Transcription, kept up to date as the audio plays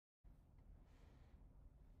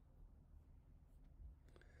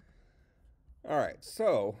All right,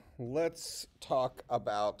 so let's talk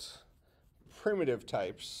about primitive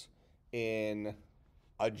types in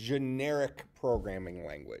a generic programming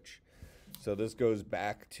language. So this goes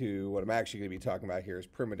back to what I'm actually going to be talking about here is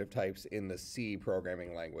primitive types in the C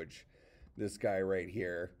programming language. This guy right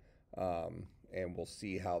here, and we'll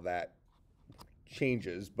see how that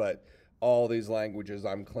changes, but all these languages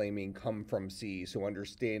I'm claiming come from C, so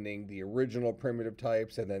understanding the original primitive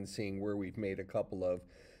types and then seeing where we've made a couple of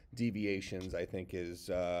deviations I think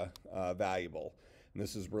is valuable. And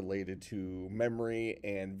this is related to memory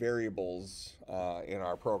and variables in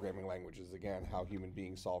our programming languages. Again, how human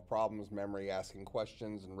beings solve problems, memory, asking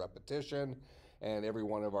questions, and repetition, and every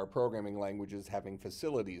one of our programming languages having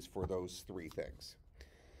facilities for those three things.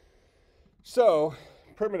 So,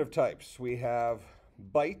 primitive types. We have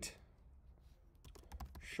byte,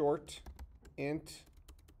 short, int,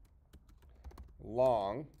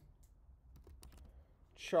 long,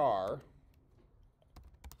 char,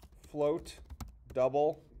 float,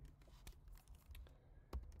 double,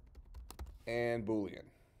 and Boolean.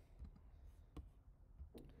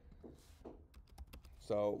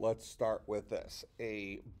 So let's start with this.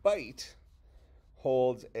 A byte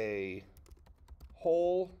holds a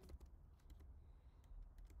whole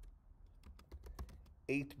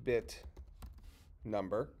 8-bit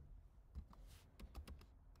number.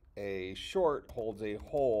 A short holds a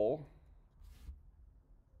whole,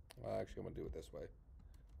 actually I'm going to do it this way,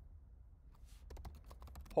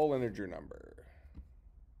 whole integer number.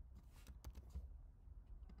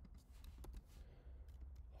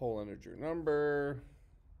 Whole integer number.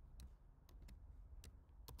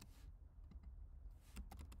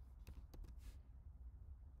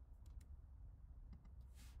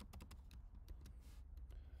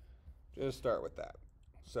 Just start with that.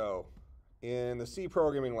 So in the C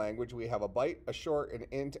programming language, we have a byte, a short, an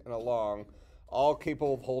int, and a long, all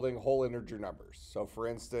capable of holding whole integer numbers. So for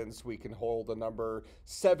instance, we can hold the number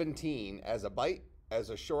 17 as a byte, as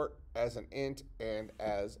a short, as an int, and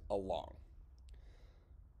as a long.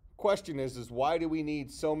 Question is why do we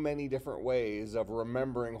need so many different ways of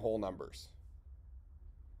remembering whole numbers?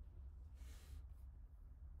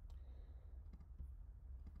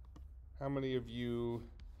 How many of you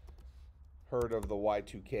heard of the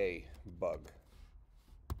Y2K bug?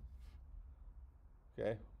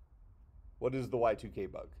 Okay. What is the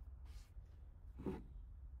Y2K bug? When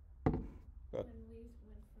we went from 1999 to the year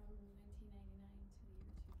 2000, we thought that all the computers were going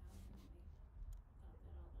to crash because they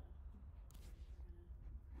weren't set up to hold that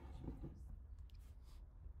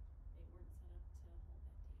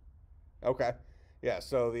data. Okay. Yeah,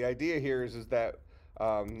 so the idea here is that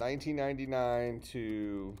 1999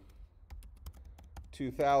 to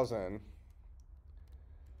 2000,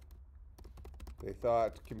 they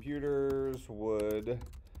thought computers would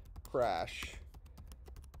crash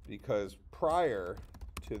because prior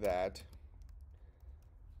to that,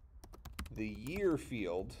 the year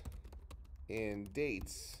field in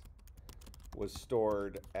dates was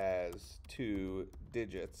stored as 2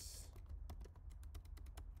 digits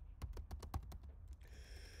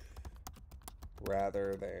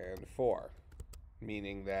rather than 4,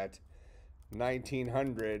 meaning that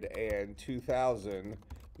 1900 and 2000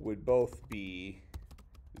 would both be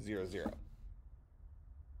 00.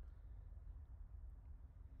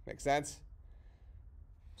 Make sense?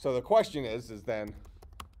 So the question is then,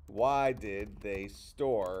 why did they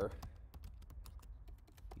store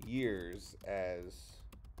years as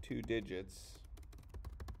 2 digits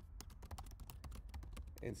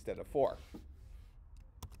instead of 4?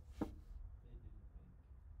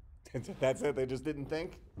 That's it? They just didn't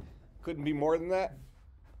think? Couldn't be more than that?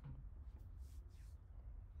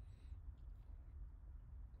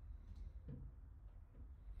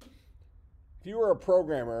 If you were a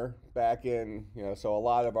programmer back in, so a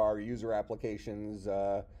lot of our user applications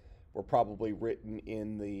were probably written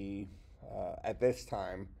in the, at this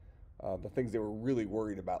time, the things they were really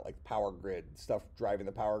worried about, like power grid, stuff driving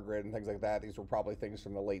the power grid and things like that. These were probably things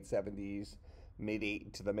from the late 70s, mid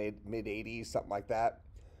 80s, something like that.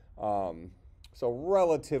 So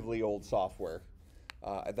relatively old software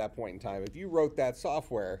at that point in time. If you wrote that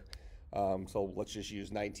software, so let's just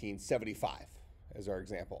use 1975 as our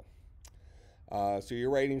example. So you're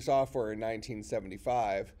writing software in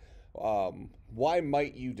 1975. Why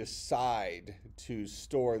might you decide to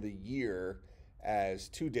store the year as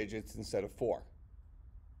 2 digits instead of 4?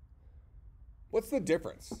 What's the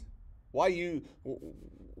difference? What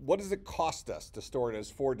does it cost us to store it as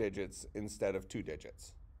 4 digits instead of 2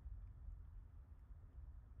 digits?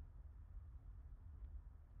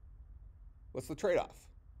 What's the trade-off?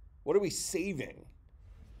 What are we saving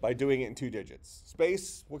by doing it in 2 digits?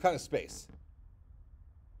 Space? What kind of space?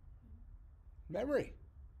 Memory.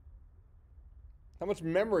 How much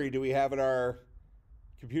memory do we have in our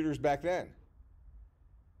computers back then?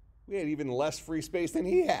 We had even less free space than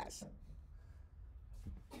he has.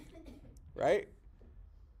 Right?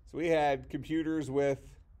 So we had computers with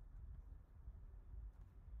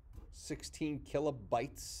 16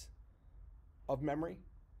 kilobytes of memory,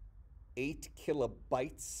 8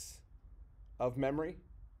 kilobytes of memory.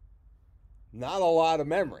 Not a lot of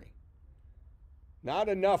memory. Not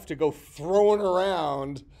enough to go throwing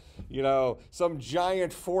around, some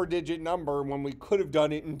giant 4-digit number when we could have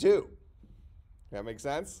done it in 2. That makes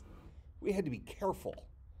sense? We had to be careful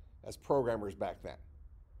as programmers back then.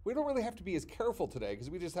 We don't really have to be as careful today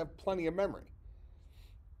because we just have plenty of memory.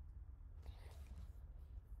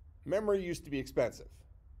 Memory used to be expensive.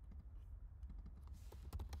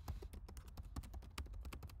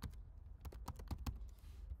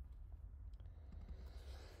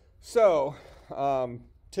 So,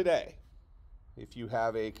 today, if you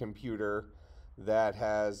have a computer that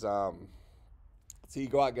has, you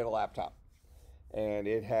go out and get a laptop, and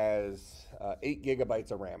it has 8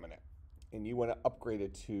 gigabytes of RAM in it, and you want to upgrade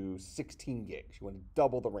it to 16 gigs. You want to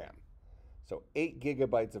double the RAM. So 8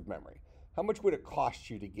 gigabytes of memory. How much would it cost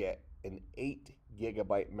you to get an 8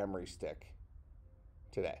 gigabyte memory stick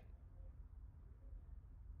today?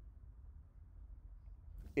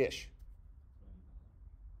 Ish.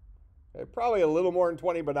 Probably a little more than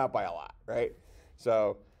 20, but not by a lot, right?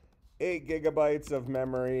 So 8 gigabytes of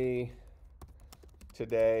memory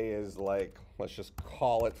today is like, let's just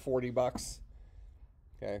call it $40.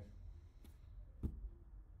 Okay.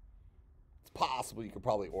 It's possible you could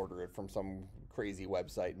probably order it from some crazy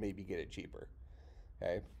website, maybe get it cheaper.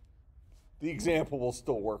 Okay. The example will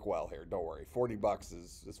still work well here. Don't worry.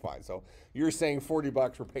 $40 is fine. So you're saying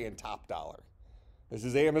 $40, we're paying top dollar. This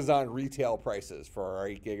is Amazon retail prices for our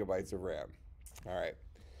 8 gigabytes of RAM. All right.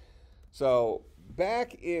 So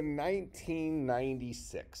back in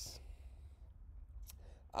 1996,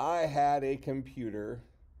 I had a computer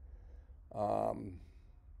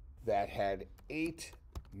that had 8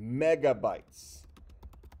 megabytes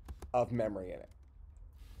of memory in it.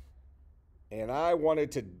 And I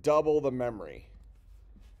wanted to double the memory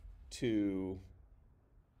to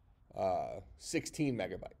 16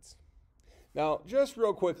 megabytes. Now, just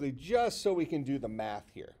real quickly, just so we can do the math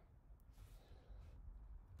here.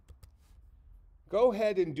 Go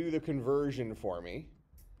ahead and do the conversion for me.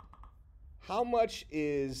 How much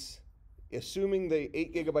is, assuming the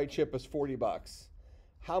 8 gigabyte chip is $40,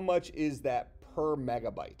 how much is that per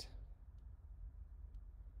megabyte?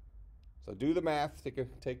 So do the math,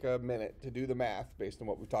 take a minute to do the math based on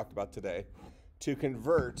what we've talked about today to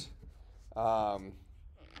convert 8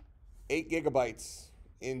 gigabytes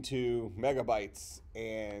into megabytes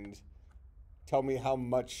and tell me how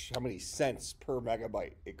many cents per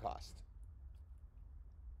megabyte it cost.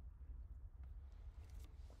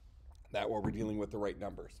 That way we're dealing with the right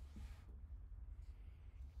numbers.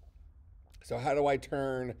 So how do I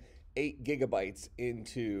turn 8 gigabytes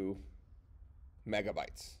into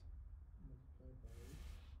megabytes?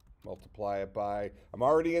 Multiply it by, I'm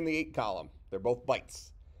already in the 8 column. They're both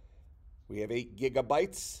bytes. We have 8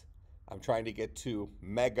 gigabytes. I'm trying to get to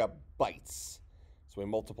megabytes. So we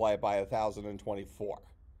multiply it by 1,024,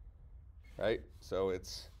 right? So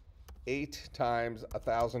it's 8 times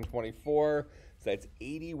 1,024. So that's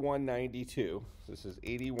 8192. So this is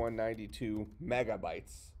 8192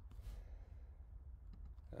 megabytes.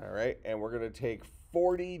 All right, and we're going to take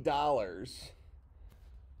 $40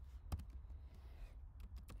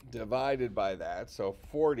 divided by that. So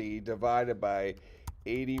 40 divided by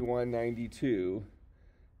 8192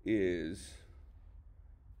 is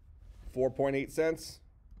 4.8 cents.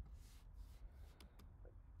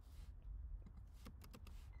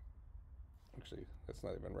 Actually, that's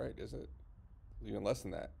not even right, is it? It's even less than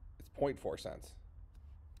that. It's 0.4 cents.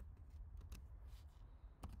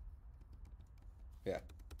 Yeah.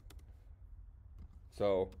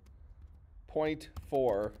 So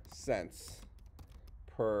 0.4 cents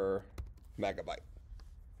per megabyte.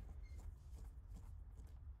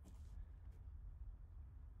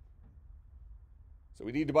 So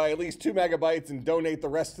we need to buy at least 2 megabytes and donate the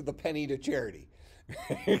rest of the penny to charity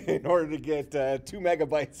in order to get 2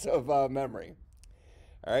 megabytes of memory.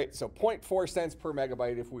 All right, so 0.4 cents per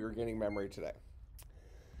megabyte if we were getting memory today.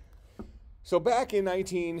 So back in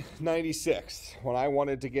 1996, when I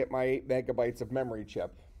wanted to get my 8 megabytes of memory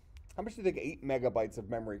chip, how much do you think 8 megabytes of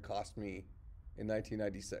memory cost me in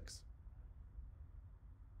 1996?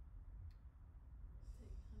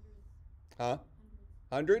 Huh?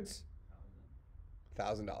 Hundreds?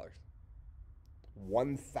 $1,000.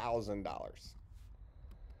 $1,000.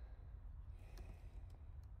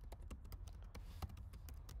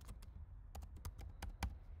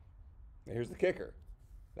 Here's the kicker.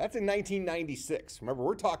 That's in 1996. Remember,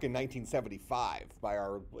 we're talking 1975 by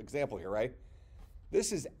our example here, right?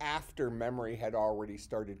 This is after memory had already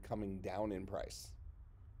started coming down in price.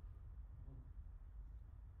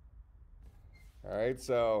 All right,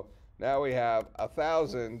 so now we have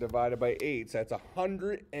 1,000 divided by 8, so that's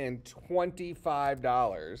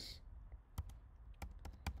 $125.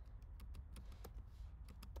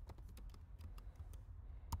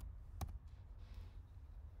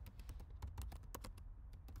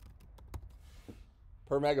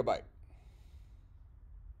 Per megabyte.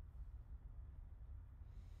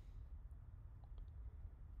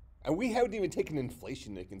 And we haven't even taken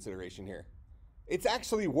inflation into consideration here. It's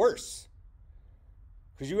actually worse.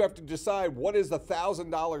 Because you have to decide what is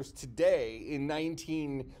 $1,000 today in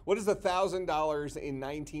what is $1,000 in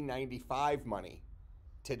 1995 money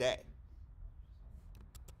today?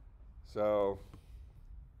 So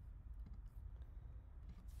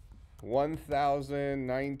 1,000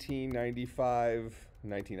 1995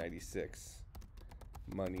 1996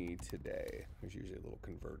 money today. There's usually a little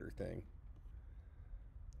converter thing.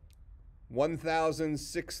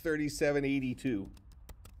 1,637.82.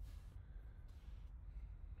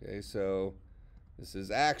 Okay, so this is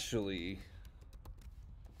actually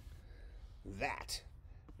that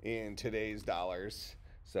in today's dollars.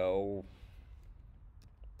 So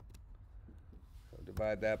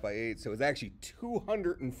divide that by 8. So it's actually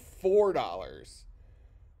 $204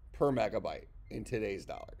 per megabyte in today's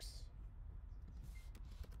dollars.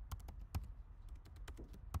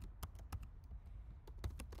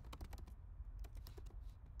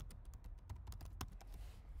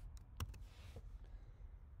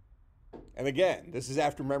 And again, this is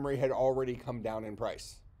after memory had already come down in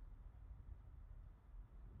price.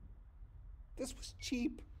 This was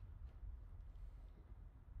cheap.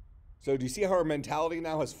 So do you see how our mentality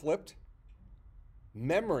now has flipped?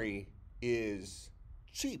 Memory is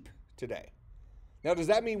cheap today. Now, does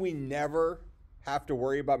that mean we never have to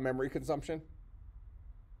worry about memory consumption?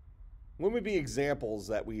 What would be examples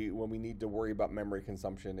that when we need to worry about memory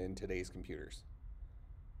consumption in today's computers?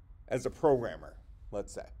 As a programmer,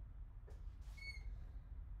 let's say.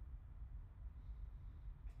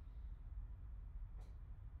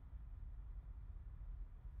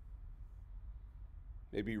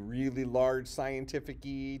 Maybe really large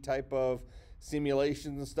scientific-y type of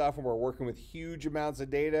simulations and stuff, and we're working with huge amounts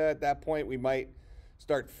of data. At that point, we might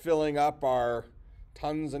start filling up our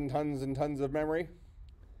tons and tons and tons of memory.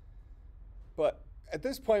 But at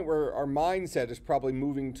this point, our mindset is probably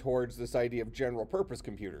moving towards this idea of general purpose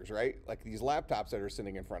computers, right? Like these laptops that are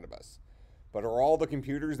sitting in front of us. But are all the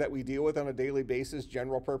computers that we deal with on a daily basis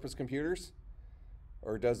general purpose computers?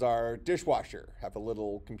 Or does our dishwasher have a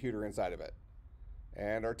little computer inside of it?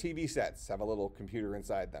 And our TV sets have a little computer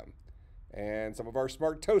inside them. And some of our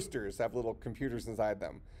smart toasters have little computers inside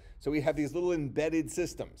them. So we have these little embedded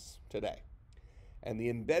systems today. And the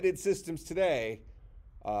embedded systems today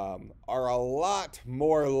are a lot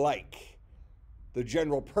more like the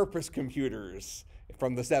general purpose computers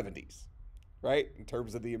from the 70s, right? In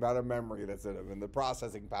terms of the amount of memory that's in them and the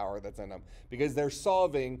processing power that's in them. Because they're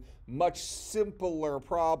solving much simpler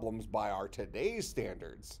problems by our today's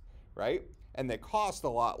standards, right? And they cost a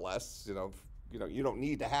lot less. You don't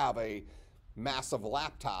need to have a massive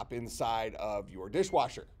laptop inside of your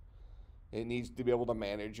dishwasher. It needs to be able to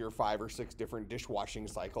manage your 5 or 6 different dishwashing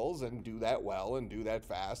cycles and do that well and do that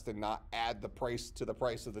fast and not add the price to the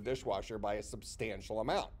price of the dishwasher by a substantial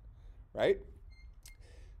amount, right?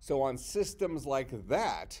 So on systems like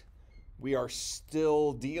that, we are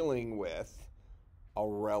still dealing with a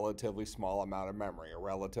relatively small amount of memory, a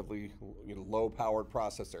relatively low-powered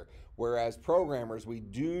processor. Whereas programmers, we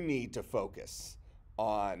do need to focus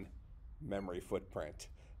on memory footprint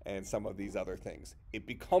and some of these other things. It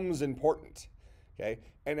becomes important, okay?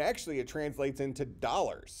 And actually, it translates into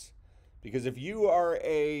dollars. Because if you are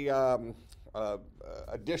a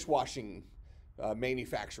dishwashing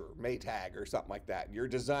manufacturer, Maytag or something like that, and you're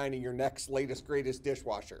designing your next latest, greatest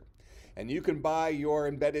dishwasher, and you can buy your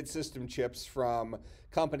embedded system chips from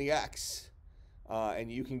company X,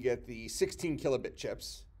 and you can get the 16 kilobit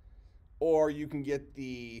chips, or you can get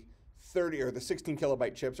the 30 or the 16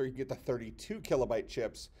 kilobyte chips, or you can get the 32 kilobyte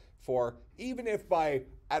chips for, even if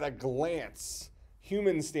at a glance,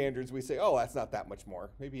 human standards, we say, oh, that's not that much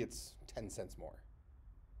more. Maybe it's 10 cents more,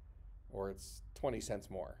 or it's 20 cents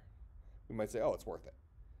more. We might say, oh, it's worth it.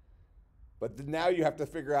 But now you have to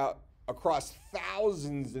figure out across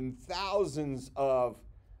thousands and thousands of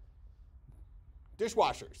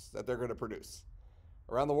dishwashers that they're going to produce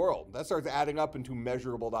around the world. That starts adding up into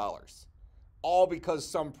measurable dollars. all because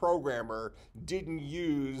some programmer didn't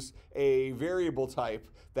use a variable type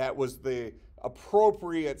that was the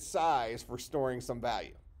appropriate size for storing some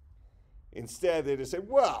value. Instead, they just said,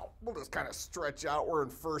 well, we'll just kind of stretch out. We're in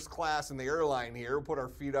first class in the airline here. We'll put our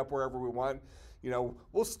feet up wherever we want.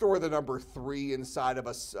 We'll store the number 3 inside of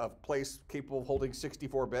a place capable of holding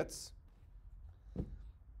 64 bits.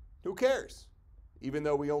 Who cares? Even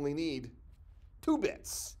though we only need 2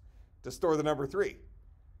 bits to store the number 3.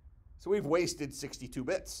 So we've wasted 62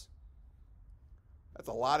 bits. That's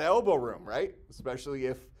a lot of elbow room, right? Especially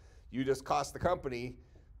if you just cost the company,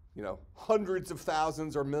 hundreds of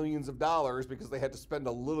thousands or millions of dollars because they had to spend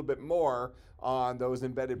a little bit more on those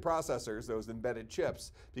embedded processors, those embedded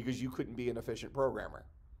chips, because you couldn't be an efficient programmer.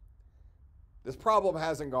 This problem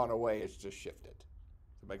hasn't gone away, it's just shifted.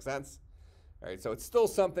 Does that make sense? All right, so it's still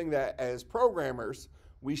something that as programmers,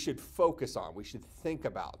 we should focus on, we should think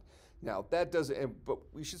about. Now, that doesn't, but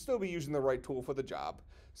we should still be using the right tool for the job.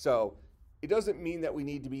 So it doesn't mean that we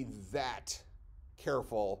need to be that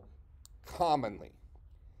careful commonly.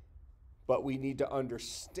 But we need to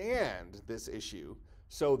understand this issue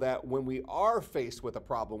so that when we are faced with a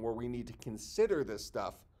problem where we need to consider this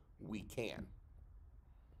stuff, we can.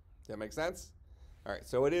 Does that make sense? All right,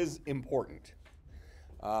 so it is important.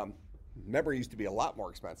 Memory used to be a lot more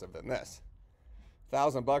expensive than this.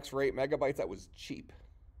 $1,000 for 8 megabytes, that was cheap.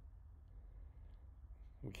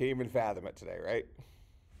 We can't even fathom it today, right?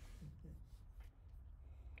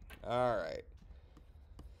 All right.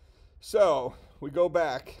 So we go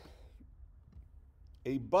back.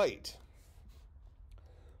 A byte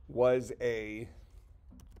was a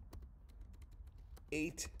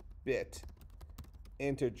 8-bit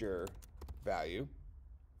integer value.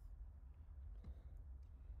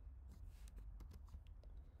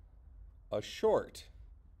 A short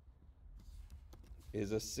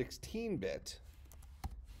is a 16-bit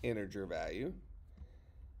integer value.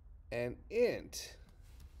 And int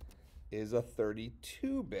is a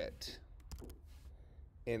 32-bit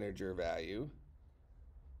integer value.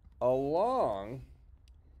 A long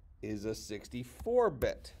is a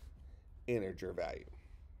 64-bit integer value.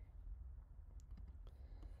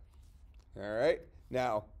 All right.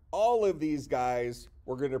 Now, all of these guys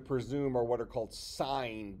we're going to presume are what are called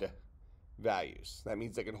signed values. That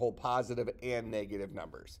means they can hold positive and negative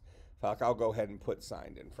numbers. In fact, I'll go ahead and put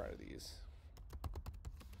signed in front of these.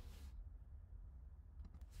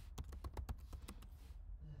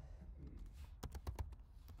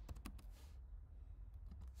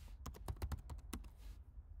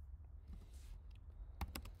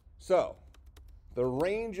 So, the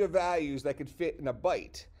range of values that could fit in a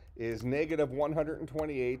byte is negative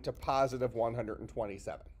 128 to positive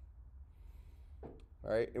 127.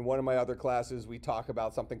 All right, in one of my other classes, we talk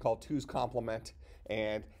about something called 2's complement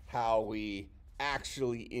and how we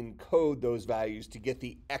actually encode those values to get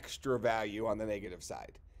the extra value on the negative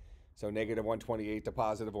side. So negative 128 to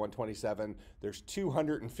positive 127, there's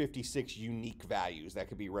 256 unique values that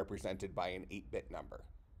could be represented by an 8-bit number,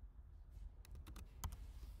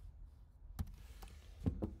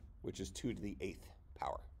 which is 2 to the 8th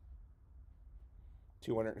power.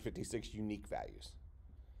 256 unique values.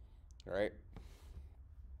 All right.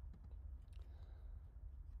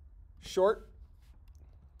 Short,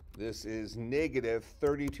 this is negative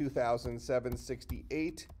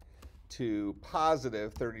 32,768 to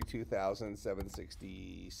positive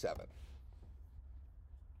 32,767.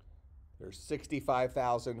 There's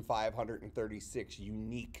 65,536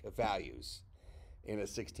 unique values in a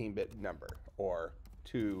 16-bit number, or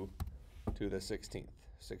 2 to the 16th,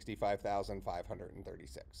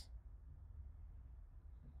 65,536.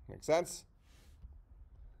 Make sense?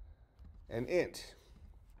 And int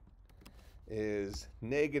is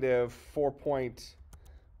negative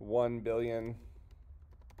 4.1 billion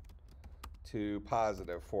to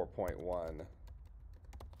positive 4.1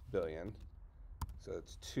 billion. So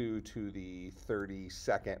it's 2 to the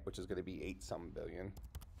 32nd, which is going to be 8-some billion.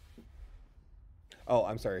 Oh,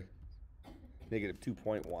 I'm sorry. Negative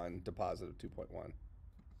 2.1 to positive 2.1.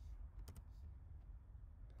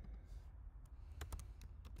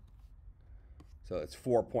 So it's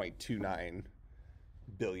 4.29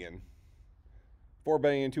 billion.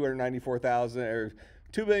 4,294,000 or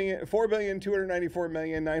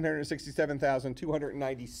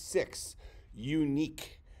 4,294,967,296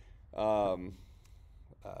 unique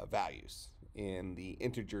values in the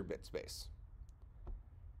integer bit space,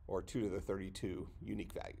 or 2 to the 32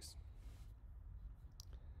 unique values.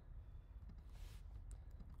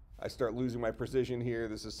 I start losing my precision here.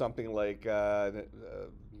 This is something like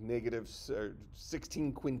negative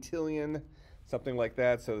 16 quintillion, something like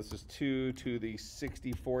that. So this is 2 to the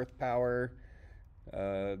 64th power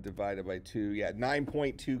divided by 2. Yeah,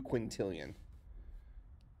 9.2 quintillion.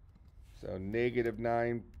 So negative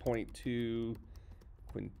 9.2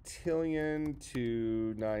 quintillion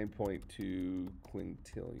to 9.2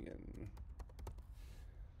 quintillion.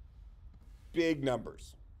 Big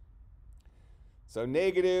numbers. So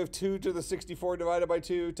negative 2 to the 64 divided by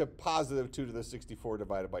 2 to positive 2 to the 64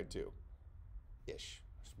 divided by 2-ish.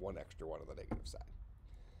 Just one extra one on the negative side.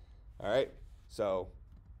 All right, so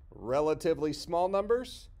relatively small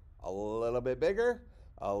numbers, a little bit bigger,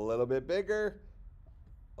 a little bit bigger,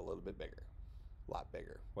 a little bit bigger, a lot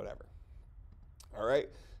bigger, whatever. All right,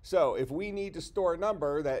 so if we need to store a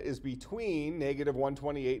number that is between negative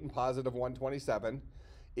 128 and positive 127,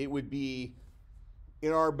 it would be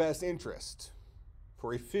in our best interest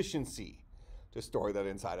for efficiency to store that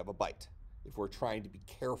inside of a byte if we're trying to be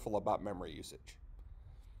careful about memory usage.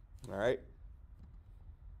 All right?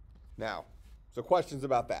 Now, so questions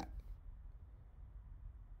about that.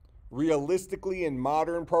 Realistically, in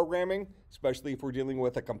modern programming, especially if we're dealing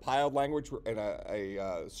with a compiled language and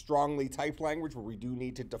a strongly typed language where we do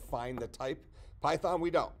need to define the type, Python we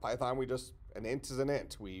don't. Python we just, an int is an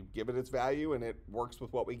int. We give it its value and it works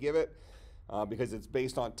with what we give it because it's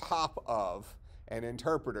based on top of an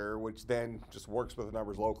interpreter, which then just works with the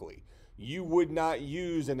numbers locally. You would not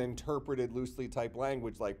use an interpreted loosely typed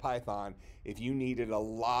language like Python if you needed a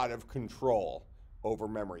lot of control over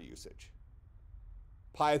memory usage.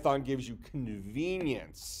 Python gives you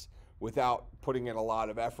convenience without putting in a lot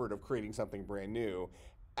of effort of creating something brand new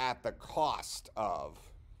at the cost of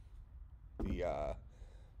the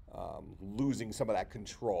losing some of that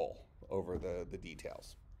control over the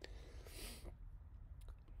details.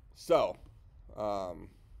 So,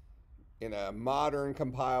 in a modern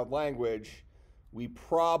compiled language, we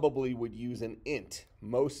probably would use an int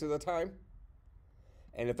most of the time.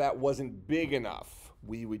 And if that wasn't big enough,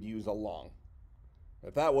 we would use a long.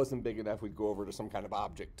 If that wasn't big enough, we'd go over to some kind of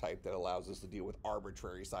object type that allows us to deal with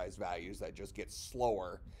arbitrary size values that just get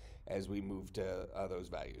slower as we move to those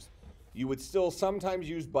values. You would still sometimes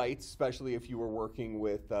use bytes, especially if you were working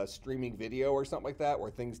with streaming video or something like that,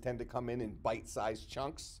 where things tend to come in bite-sized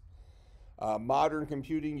chunks. Modern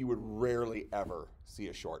computing, you would rarely ever see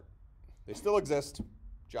a short. They still exist.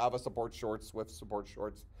 Java supports shorts, Swift supports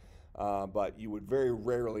shorts, but you would very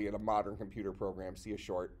rarely in a modern computer program see a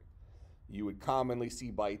short. You would commonly see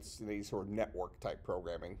bytes in any sort of network type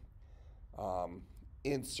programming.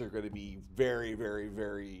 Ints are going to be very, very,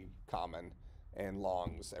 very common, and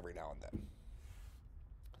longs every now and then.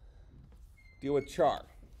 Deal with char.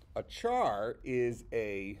 A char is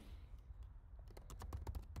a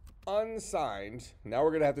unsigned, now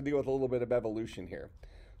we're going to have to deal with a little bit of evolution here.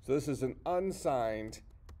 So this is an unsigned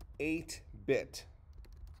 8-bit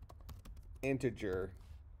integer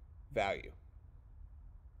value.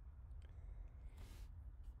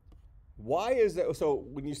 Why is that? So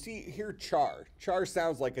when you see here char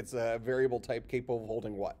sounds like it's a variable type capable of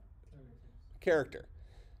holding what? Character.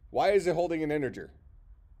 Why is it holding an integer?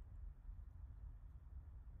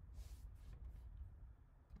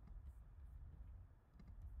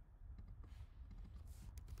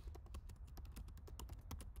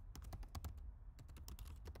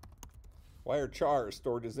 Why are chars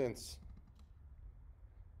stored as ints?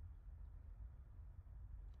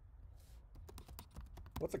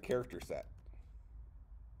 What's a character set?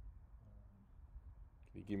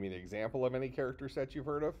 Can you give me an example of any character set you've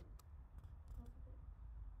heard of?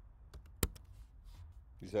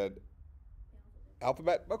 You said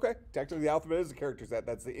alphabet? Okay. Technically, the alphabet is a character set.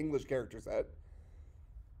 That's the English character set.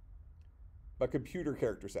 But computer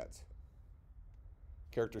character sets.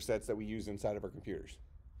 Character sets that we use inside of our computers.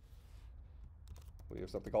 We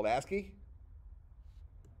have something called ASCII.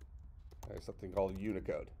 We have something called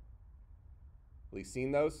Unicode. At least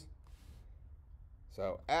seen those?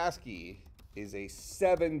 So ASCII is a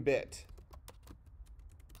 7-bit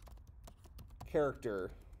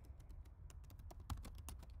character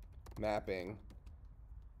mapping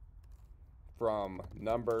from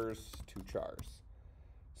numbers to chars.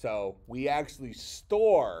 So we actually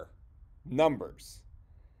store numbers,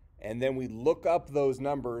 and then we look up those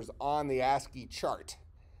numbers on the ASCII chart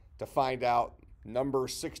to find out number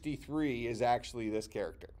 63 is actually this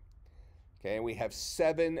character. Okay, and we have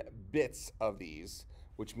 7 bits of these,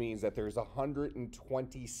 which means that there's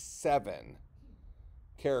 127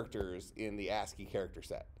 characters in the ASCII character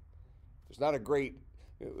set. There's not a great,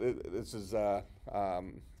 this is,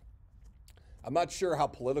 I'm not sure how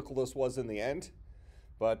political this was in the end,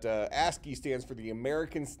 but ASCII stands for the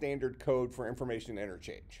American Standard Code for Information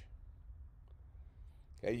Interchange.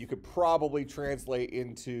 Okay, you could probably translate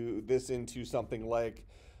into something like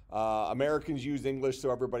Americans use English,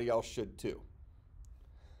 so everybody else should too.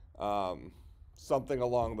 Something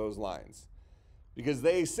along those lines. Because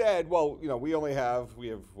they said, well, we have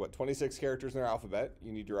what, 26 characters in our alphabet.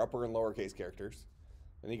 You need your upper and lowercase characters.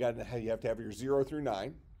 Then you have to have your 0 through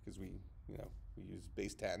 9, because we use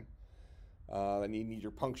base 10. Then you need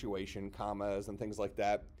your punctuation, commas, and things like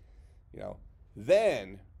that.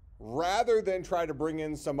 Then, rather than try to bring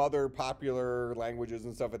in some other popular languages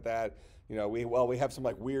and stuff like that, we have some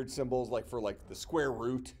like weird symbols, like for like the square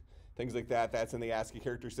root, things like that. That's in the ASCII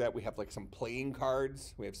character set. We have like some playing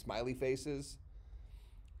cards. We have smiley faces.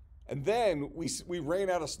 And then we ran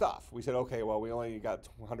out of stuff. We said, okay, well, we only got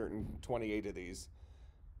 128 of these.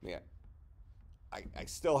 Yeah. I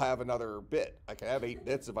still have another bit. I could have 8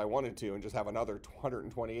 bits if I wanted to and just have another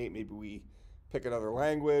 128. Maybe we pick another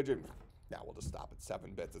language, and now we'll just stop at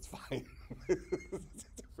 7 bits. It's fine. The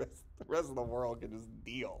rest of the world can just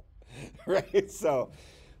deal, right? So,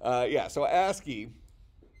 so ASCII,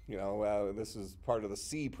 this is part of the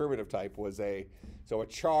C primitive type, so a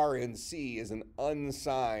char in C is an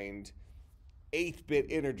unsigned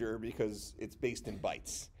 8-bit integer because it's based in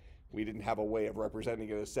bytes. We didn't have a way of representing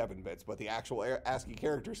it as 7 bits, but the actual ASCII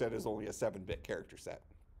character set is only a 7-bit character set.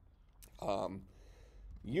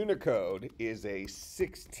 Unicode is a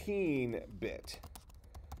 16-bit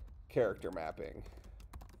character mapping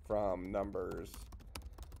from numbers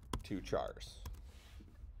to chars.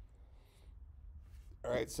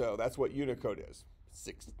 All right, so that's what Unicode is.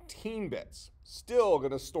 16 bits. Still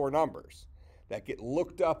going to store numbers that get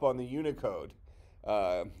looked up on the Unicode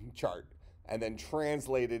chart and then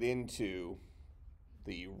translated into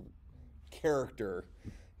the character.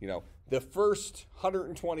 The first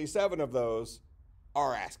 127 of those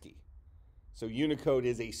are ASCII. So Unicode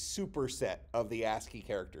is a superset of the ASCII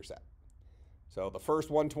character set. So the first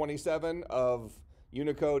 127 of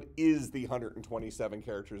Unicode is the 127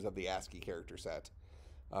 characters of the ASCII character set,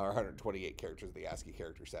 or 128 characters of the ASCII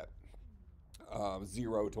character set,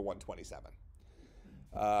 0 to 127.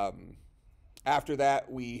 After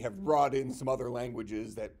that, we have brought in some other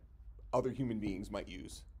languages that other human beings might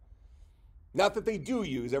use. Not that they do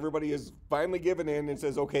use. Everybody has finally given in and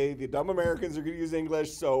says, okay, the dumb Americans are going to use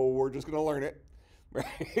English, so we're just going to learn it.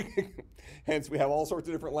 Right? Hence, we have all sorts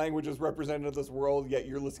of different languages represented in this world, yet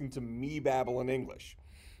you're listening to me babble in English.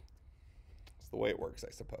 It's the way it works,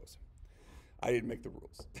 I suppose. I didn't make the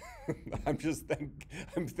rules. I'm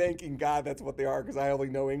thanking God that's what they are, because I only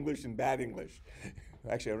know English and bad English.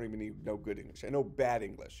 Actually, I don't even know good English. I know bad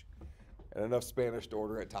English. And enough Spanish to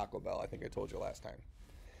order at Taco Bell. I think I told you last time.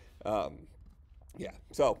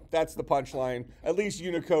 So that's the punchline. At least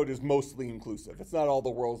Unicode is mostly inclusive. It's not all the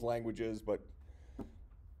world's languages, but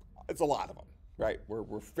it's a lot of them, right?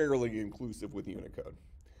 We're fairly inclusive with Unicode.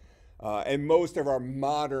 And most of our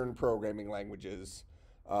modern programming languages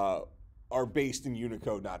are based in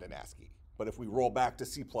Unicode, not in ASCII. But if we roll back to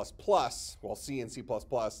C++, C and C++,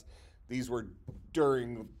 these were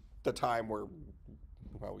during the time where,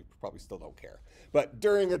 well, we probably still don't care, but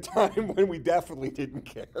during a time when we definitely didn't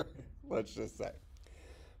care, let's just say.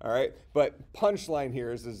 All right, but punchline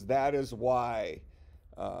here is that is why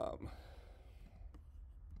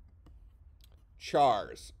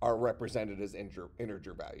chars are represented as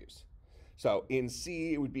integer values. So in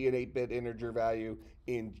C, it would be an 8-bit integer value.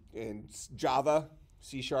 In Java,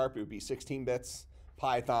 C#, it would be 16 bits.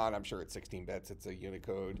 Python, I'm sure it's 16 bits. It's a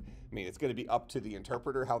Unicode. I mean, it's going to be up to the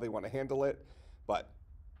interpreter how they want to handle it. But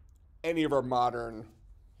any of our modern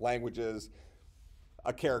languages,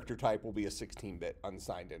 a character type will be a 16-bit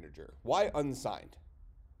unsigned integer. Why unsigned?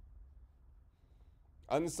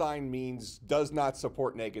 Unsigned means does not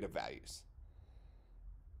support negative values.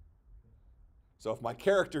 So if my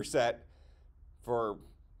character set for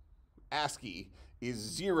ASCII is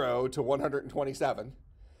 0 to 127,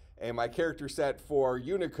 and my character set for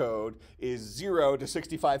Unicode is 0 to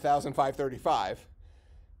 65,535,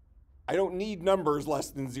 I don't need numbers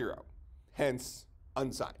less than 0, hence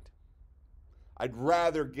unsigned. I'd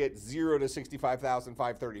rather get 0 to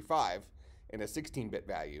 65,535 in a 16-bit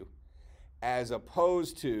value as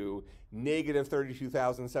opposed to negative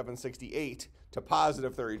 32,768 to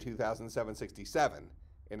positive 32,767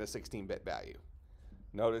 in a 16-bit value.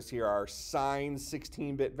 Notice here our signed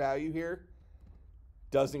 16-bit value here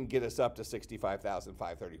doesn't get us up to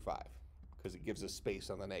 65,535 because it gives us space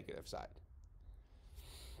on the negative side.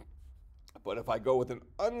 But if I go with an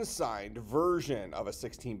unsigned version of a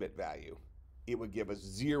 16-bit value, it would give us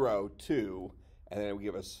 0, 2, and then it would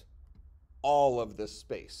give us all of this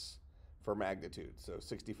space for magnitude, so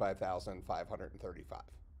 65,535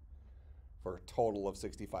 for a total of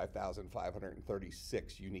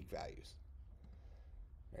 65,536 unique values.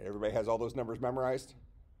 Right, everybody has all those numbers memorized?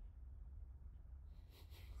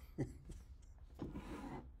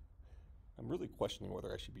 I'm really questioning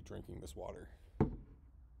whether I should be drinking this water.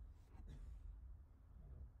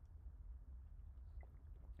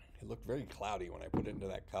 It looked very cloudy when I put it into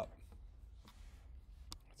that cup.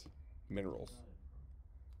 It's minerals.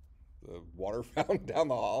 The water fountain down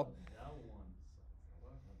the hall.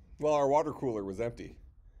 Well, our water cooler was empty.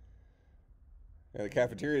 And the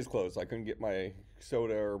cafeteria is closed, so I couldn't get my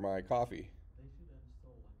soda or my coffee. They should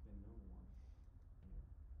install like a new one.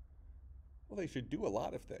 Well, they should do a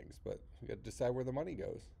lot of things, but we got to decide where the money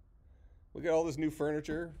goes. We got all this new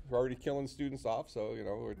furniture. We're already killing students off, so, you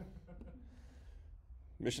know, we're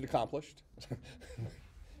mission accomplished.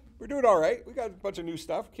 We're doing all right. We got a bunch of new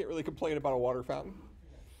stuff. Can't really complain about a water fountain.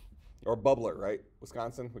 Or bubbler, right?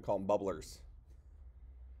 Wisconsin, we call them bubblers.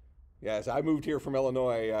 Yes, I moved here from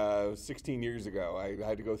Illinois 16 years ago. I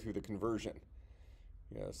had to go through the conversion.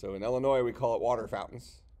 Yeah, so in Illinois, we call it water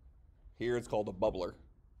fountains. Here, it's called a bubbler.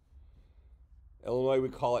 Illinois, we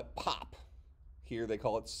call it pop. Here, they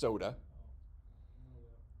call it soda.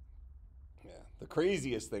 Yeah. The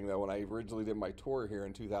craziest thing, though, when I originally did my tour here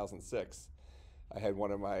in 2006, I had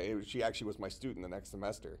one of she actually was my student the next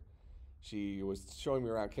semester. She was showing me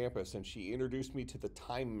around campus, and she introduced me to the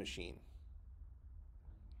time machine.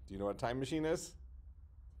 Do you know what a time machine is?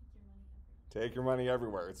 Take your money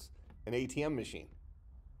everywhere. It's an ATM machine.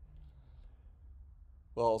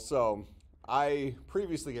 Well, so I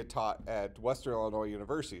previously had taught at Western Illinois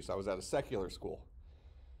University, so I was at a secular school.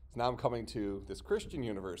 So now I'm coming to this Christian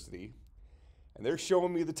university, and they're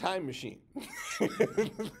showing me the time machine.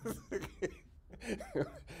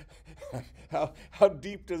 How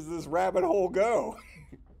deep does this rabbit hole go?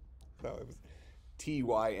 So it was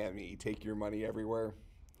TYME, take your money everywhere.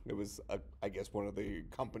 It was, I guess, one of the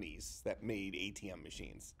companies that made ATM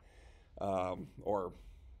machines. Or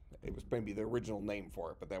it was maybe the original name for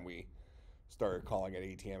it, but then we started calling it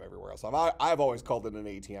ATM everywhere else. I've always called it an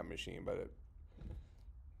ATM machine, but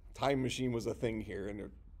time machine was a thing here,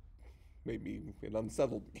 and it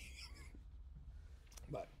unsettled me.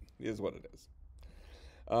 But it is what it is.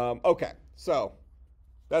 Okay, so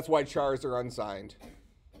that's why chars are unsigned.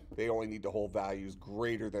 They only need to hold values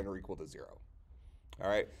greater than or equal to 0. All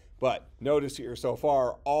right, but notice here so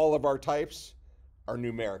far, all of our types are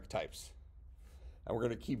numeric types. And we're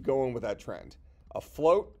going to keep going with that trend. A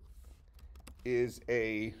float is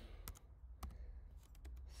a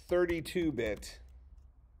 32-bit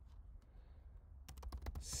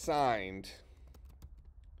signed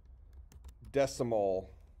decimal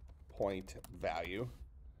point value.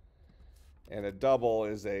 And a double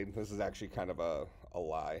is this is actually kind of a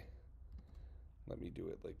lie. Let me do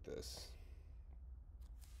it like this.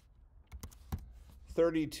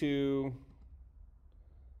 32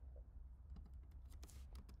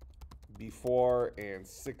 before and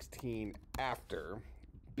 16 after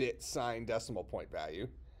bit sign decimal point value.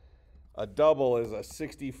 A double is a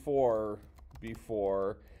 64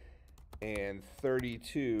 before and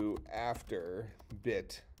 32 after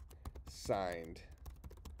bit signed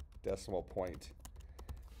decimal point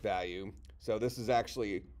value. So this is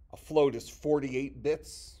actually, a float is 48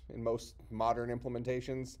 bits in most modern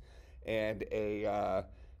implementations, and a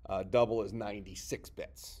double is 96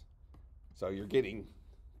 bits. So you're getting,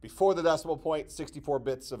 before the decimal point, 64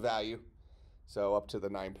 bits of value, so up to the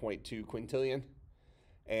 9.2 quintillion.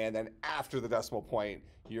 And then after the decimal point,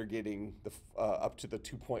 you're getting the up to the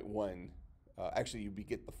 2.1. Actually,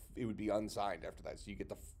 it would be unsigned after that, so you get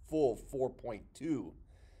the full 4.2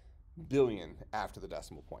 billion after the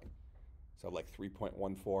decimal point. So like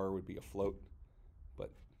 3.14 would be a float, but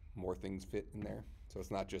more things fit in there. So it's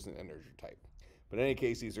not just an integer type. But in any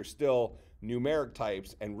case, these are still numeric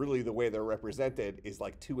types, and really the way they're represented is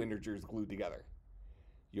like two integers glued together.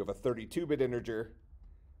 You have a 32-bit integer,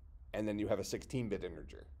 and then you have a 16-bit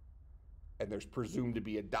integer. And there's presumed to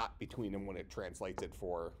be a dot between them when it translates it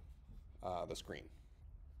for the screen.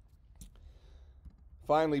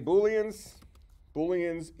 Finally, Booleans.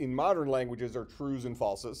 Booleans in modern languages are trues and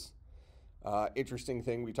falses. Interesting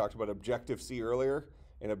thing, we talked about Objective-C earlier.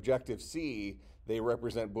 In Objective-C, they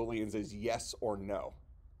represent Booleans as yes or no.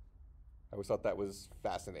 I always thought that was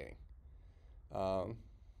fascinating. I don't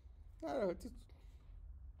know, it's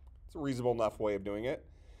a reasonable enough way of doing it.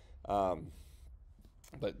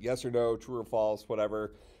 But yes or no, true or false,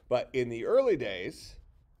 whatever. But in the early days,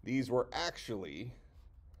 these were actually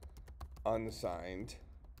unsigned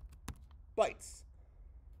bytes.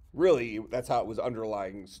 Really, that's how it was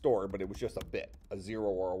underlying stored, but it was just a bit, a 0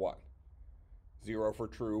 or a 1. 0 for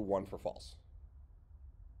true, 1 for false.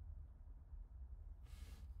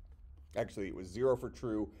 Actually, it was 0 for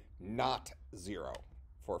true, not 0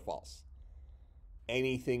 for false.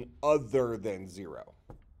 Anything other than 0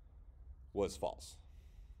 was false.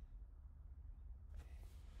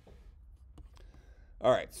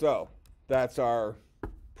 All right, so that's our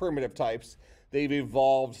primitive types. They've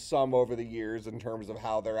evolved some over the years in terms of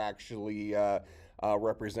how they're actually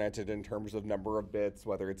represented in terms of number of bits,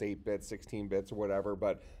 whether it's 8 bits, 16 bits, or whatever.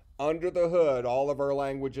 But under the hood, all of our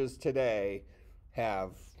languages today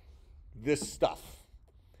have this stuff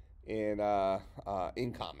in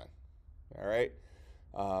common. All right,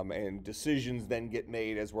 and decisions then get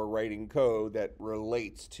made as we're writing code that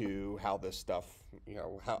relates to how this stuff,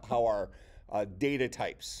 how our data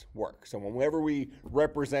types work. So whenever we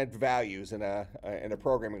represent values in a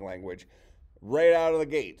programming language, right out of the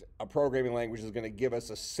gate, a programming language is going to give us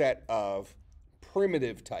a set of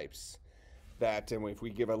primitive types that, and if we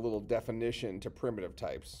give a little definition to primitive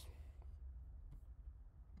types,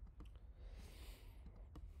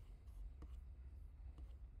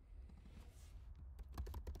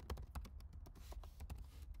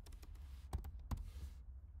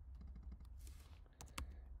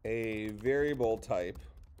 a variable type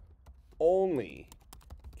only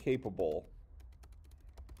capable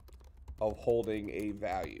of holding a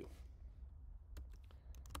value,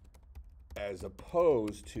 as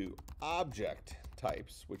opposed to object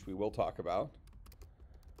types, which we will talk about,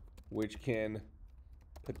 which can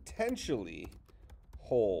potentially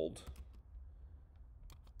hold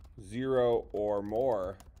 0 or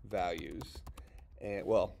more values, and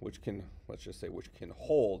which can, let's just say, which can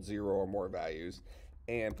hold 0 or more values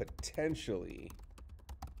and potentially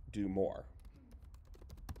do more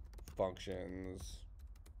functions,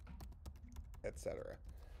 etc.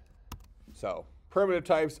 So primitive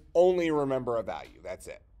types only remember a value. That's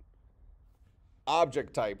it.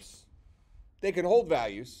 Object types, they can hold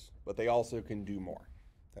values, but they also can do more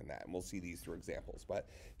than that. And we'll see these through examples. But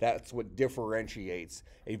that's what differentiates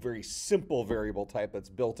a very simple variable type that's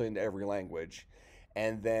built into every language,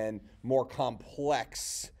 and then more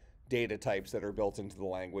complex data types that are built into the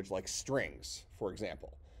language, like strings, for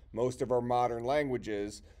example. Most of our modern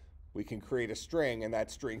languages, we can create a string, and that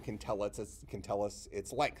string can tell us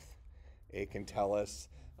its length. It can tell us,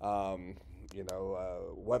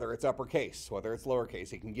 whether it's uppercase, whether it's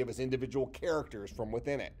lowercase. It can give us individual characters from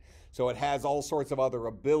within it. So it has all sorts of other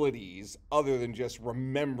abilities other than just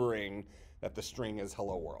remembering that the string is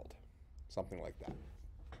hello world, something like that.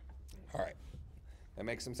 All right, that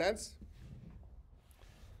makes some sense?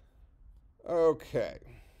 Okay.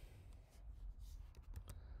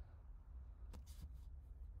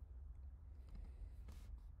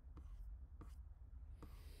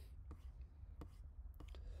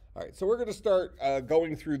 All right, so we're going to start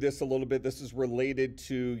going through this a little bit. This is related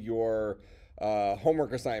to your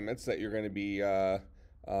homework assignments that you're going to be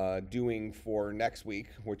doing for next week,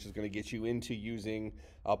 which is going to get you into using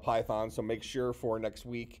Python. So make sure for next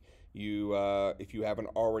week, if you haven't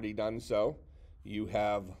already done so, you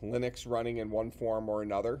have Linux running in one form or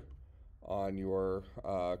another on your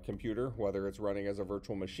computer, whether it's running as a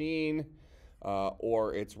virtual machine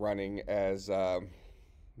or it's running as on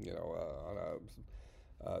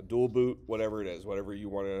a dual boot, whatever it is, whatever you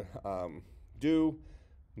want to do.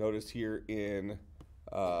 Notice here in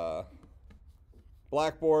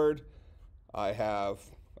Blackboard, I have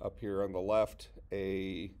up here on the left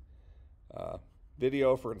a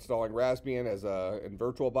video for installing Raspbian as in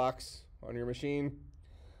VirtualBox on your machine.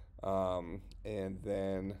 And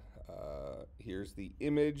then here's the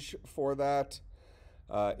image for that.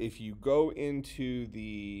 If you go into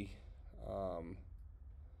the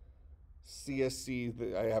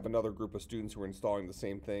CSC, I have another group of students who are installing the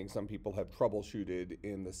same thing. Some people have troubleshooted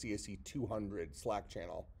in the CSC535 Slack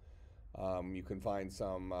channel. You can find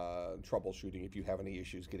some troubleshooting if you have any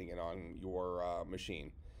issues getting it on your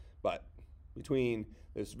machine. But between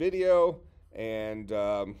this video and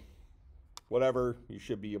whatever, you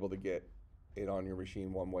should be able to get it on your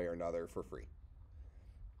machine one way or another for free.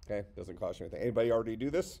 Okay, doesn't cost you anything. Anybody already do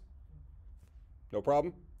this? No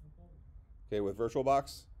problem? Okay, with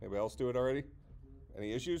VirtualBox? Anybody else do it already?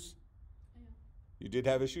 Any issues? Yeah. You did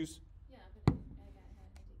have issues? Yeah, but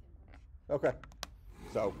I Okay.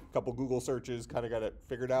 So a couple Google searches, kind of got it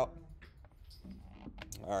figured out.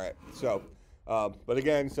 All right. So, but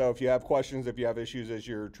again, so if you have questions, if you have issues as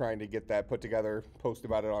you're trying to get that put together, post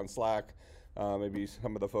about it on Slack. Maybe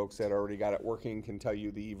some of the folks that already got it working can tell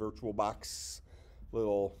you the VirtualBox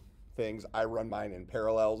little things. I run mine in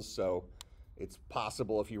Parallels, so it's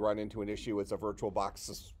possible if you run into an issue, it's a VirtualBox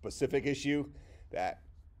specific issue that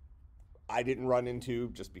I didn't run into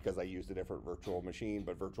just because I used a different virtual machine,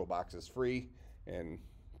 but VirtualBox is free and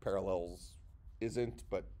Parallels isn't,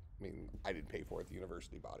 but I mean, I didn't pay for it, the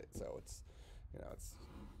university bought it, so it's,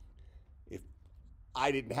 if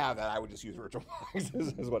I didn't have that, I would just use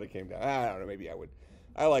VirtualBox is what it came down. I don't know, maybe I would.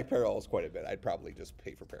 I like Parallels quite a bit. I'd probably just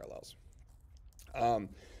pay for Parallels.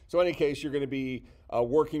 So in any case, you're going to be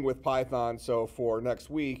working with Python. So for next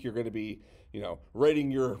week, you're going to be,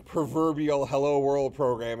 writing your proverbial hello world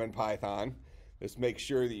program in Python. Just make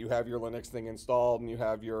sure that you have your Linux thing installed and you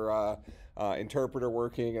have your interpreter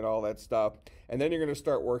working and all that stuff. And then you're going to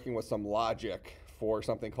start working with some logic for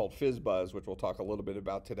something called FizzBuzz, which we'll talk a little bit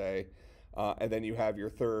about today. And then you have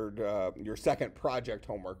your second project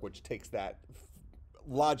homework, which takes that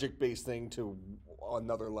logic-based thing to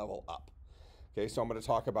another level up. Okay, so I'm going to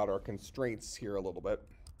talk about our constraints here a little bit.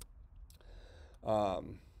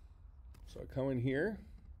 So I come in here.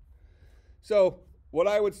 So what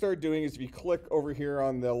I would start doing is if you click over here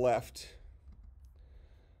on the left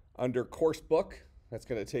under course book, that's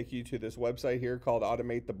going to take you to this website here called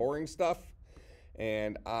Automate the Boring Stuff.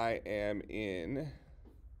 And I am in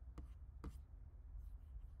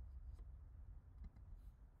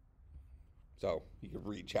so you can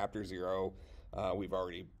read chapter 0. We've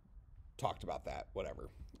already talked about that, whatever.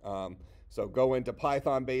 So go into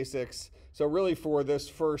Python basics. So really for this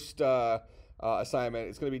first assignment,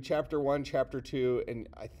 it's going to be chapter 1, chapter 2, and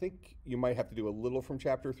I think you might have to do a little from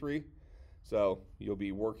chapter 3. So you'll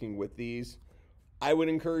be working with these. I would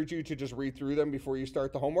encourage you to just read through them before you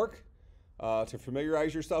start the homework to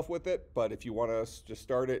familiarize yourself with it. But if you want to just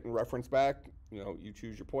start it and reference back, you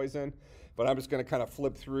choose your poison. But I'm just going to kind of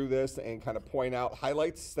flip through this and kind of point out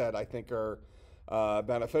highlights that I think are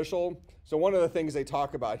beneficial. So one of the things they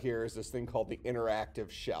talk about here is this thing called the interactive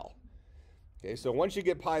shell. Okay, so once you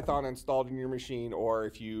get Python installed in your machine, or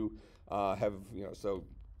if you have, so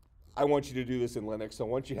I want you to do this in Linux. So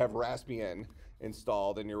once you have Raspbian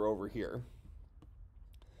installed and you're over here,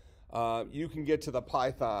 you can get to the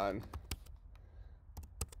Python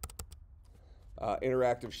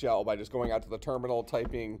interactive shell by just going out to the terminal,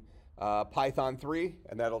 typing Python 3,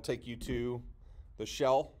 and that'll take you to the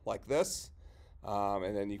shell like this.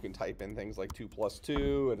 And then you can type in things like 2 +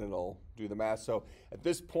 2 and it'll do the math. So at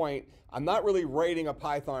this point, I'm not really writing a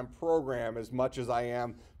Python program as much as I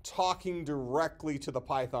am talking directly to the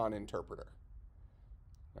Python interpreter.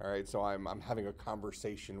 All right, so I'm having a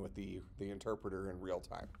conversation with the interpreter in real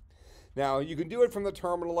time. Now, you can do it from the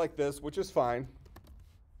terminal like this, which is fine.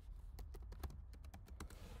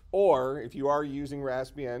 Or if you are using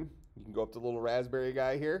Raspbian, you can go up to the little Raspberry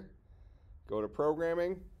guy here, go to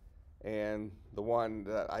programming, and the one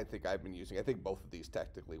that I think I've been using, I think both of these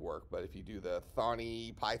technically work, but if you do the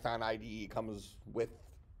Thonny Python IDE, comes with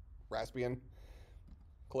Raspbian,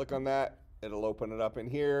 click on that, it'll open it up in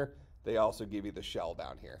here. They also give you the shell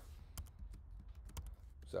down here.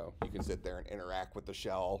 So you can sit there and interact with the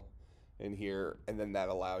shell in here, and then that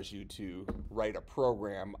allows you to write a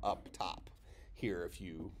program up top here if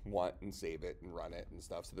you want, and save it and run it and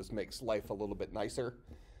stuff. So this makes life a little bit nicer.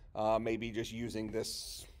 Maybe just using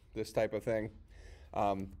this type of thing.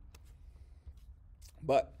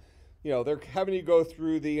 But they're having you go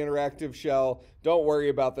through the interactive shell. Don't worry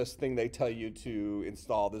about this thing they tell you to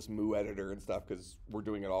install, this Moo editor and stuff, because we're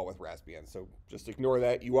doing it all with Raspbian. So just ignore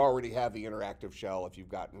that. You already have the interactive shell if you've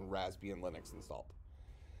gotten Raspbian Linux installed.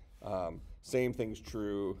 Same thing's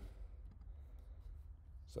true.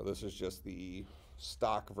 So this is just the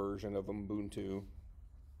stock version of Ubuntu.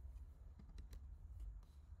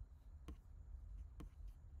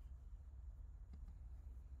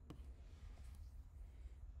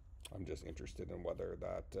 I'm just interested in whether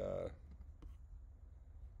that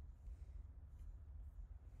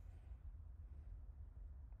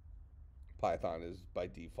Python is by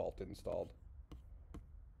default installed.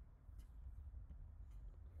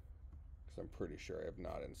 Because I'm pretty sure I have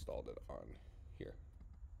not installed it on here.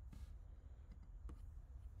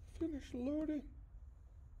 Finish loading.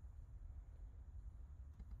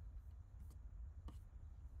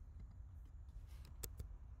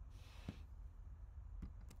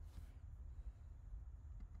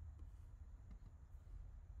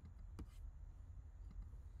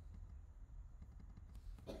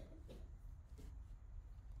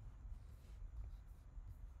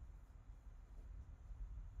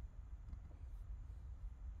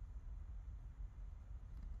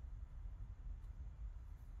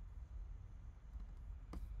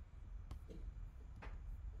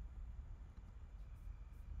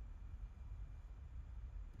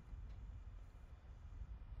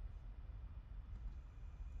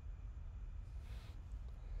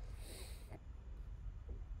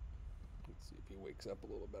 Let's see if he wakes up a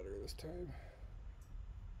little better this time.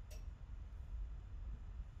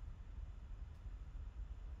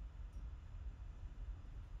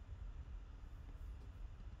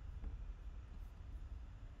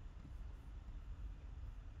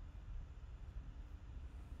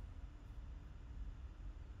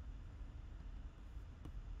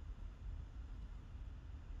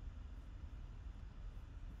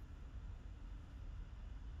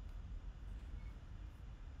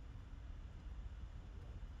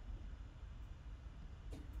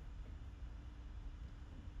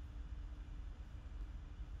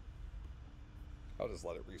 I'll just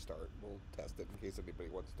let it restart. We'll test it in case anybody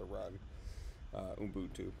wants to run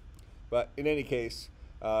Ubuntu. But in any case,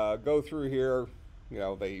 go through here. You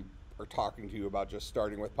know, they are talking to you about just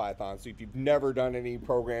starting with Python. So if you've never done any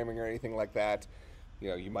programming or anything like that, you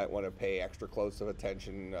know, you might want to pay extra close of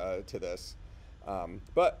attention to this.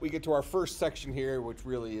 But we get to our first section here, which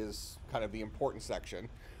really is kind of the important section,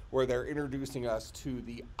 where they're introducing us to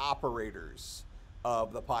the operators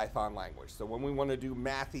of the Python language. So when we want to do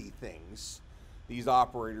mathy things, these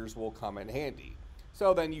operators will come in handy.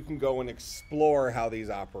 So then you can go and explore how these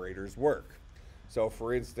operators work. So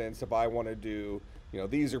for instance, if I want to do, you know,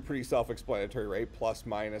 these are pretty self-explanatory, right? Plus,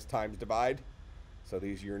 minus, times, divide. So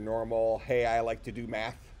these are your normal, hey, I like to do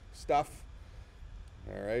math stuff.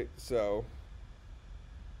 All right, so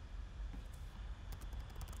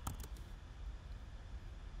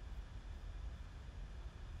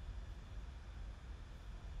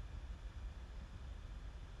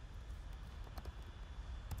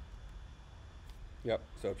yep,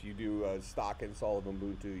 so if you do a stock install of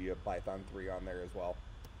Ubuntu, you have Python 3 on there as well.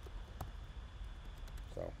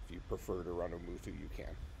 So if you prefer to run Ubuntu, you can.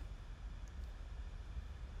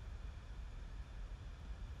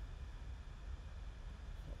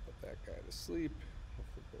 I'll put that guy to sleep.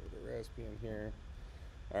 Hopefully put the Raspbian here.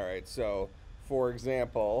 All right, so for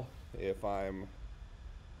example, if I'm,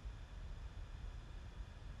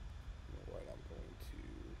 what I'm going to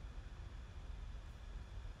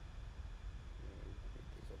make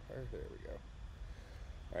these up higher. There we go.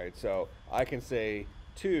 All right, so I can say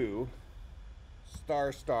 2 *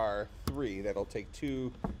 3. That'll take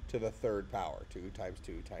 2 to the 3rd power. 2 times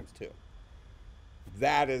 2 times 2.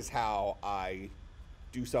 That is how I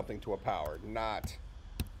do something to a power, not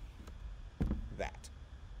that.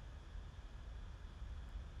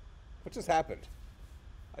 What just happened?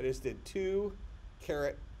 I just did 2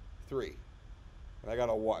 caret 3, and I got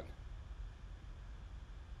a 1.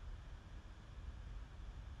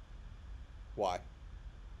 Why?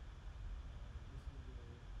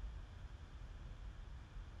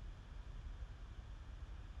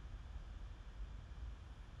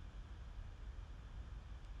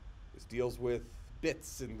 This deals with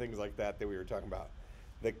bits and things like that we were talking about.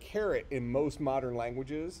 The caret in most modern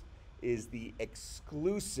languages is the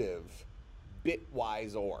exclusive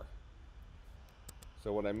bitwise OR.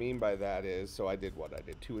 So what I mean by that is, so I did what? I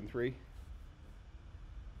did 2 and 3.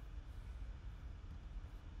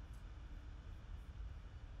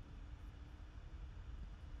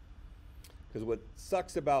 Because what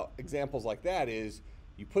sucks about examples like that is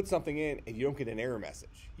you put something in and you don't get an error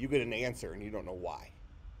message. You get an answer and you don't know why.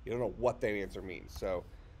 You don't know what that answer means. So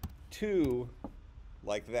 2,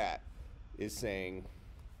 like that, is saying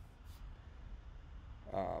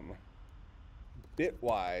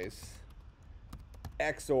bitwise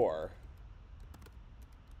XOR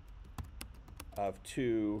of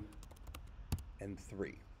 2 and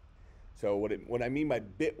 3. So what I mean by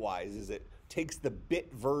bitwise is it takes the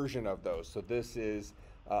bit version of those. So this is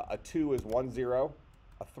a 2 is 1 0,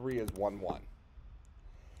 a 3 is 1 1.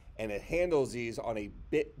 And it handles these on a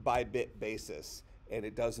bit by bit basis, and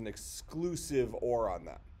it does an exclusive OR on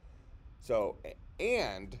them. So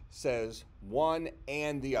and says 1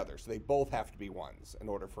 and the other. So they both have to be 1s in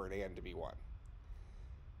order for an and to be 1.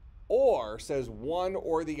 Or says 1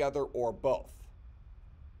 or the other or both.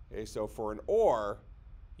 Okay, so for an OR,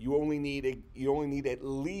 you only need at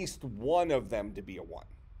least one of them to be a 1.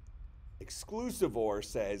 Exclusive OR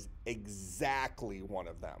says exactly one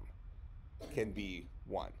of them can be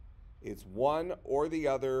 1. It's 1 or the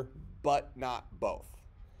other, but not both.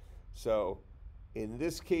 So in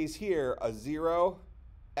this case here, a 0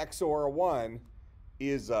 XOR a 1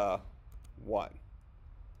 is a 1.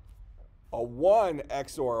 A 1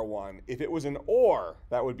 XOR a 1, if it was an OR,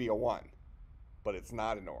 that would be a 1. But it's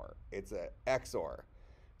not an OR, it's a XOR.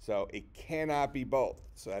 So it cannot be both,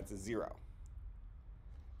 so that's a 0.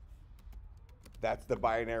 That's the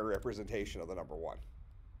binary representation of the number 1.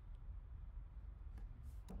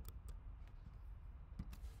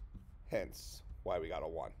 Hence, why we got a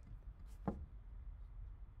 1.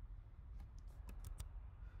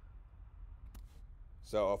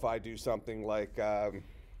 So if I do something like 1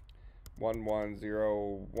 1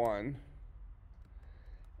 0 1,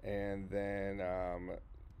 and then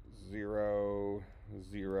 0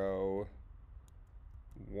 0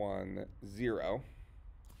 1 0.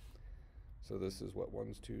 So this is what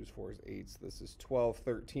 1s, 2s, 4s, 8s. This is 12,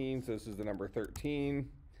 13. So this is the number 13.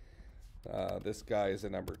 This guy is a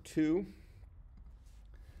number 2.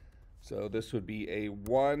 So this would be a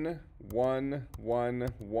 1 1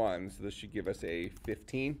 1 1. So this should give us a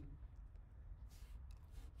 15.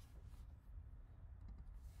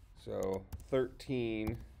 So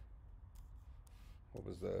 13 what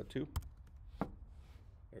was the 2?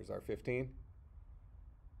 There's our 15.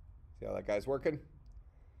 See how that guy's working?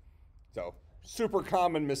 So, super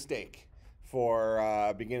common mistake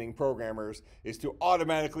for beginning programmers is to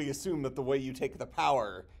automatically assume that the way you take the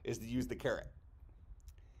power is to use the caret.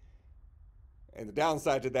 And the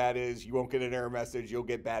downside to that is you won't get an error message, you'll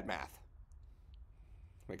get bad math.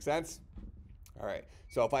 Make sense? All right,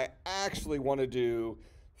 so if I actually want to do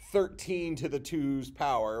 13 to the 2's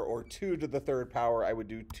power, or 2 to the 3rd power, I would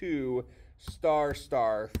do 2 star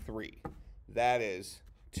star 3. That is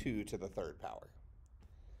 2 to the 3rd power.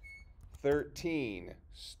 13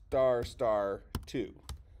 star star 2.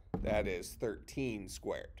 That is 13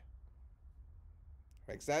 squared.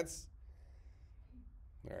 Make sense?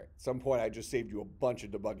 All right, at some point I just saved you a bunch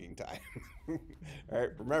of debugging time. All right,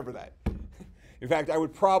 remember that. In fact, I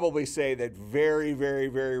would probably say that very, very,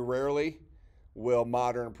 very rarely will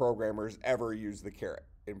modern programmers ever use the caret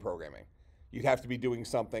in programming. You'd have to be doing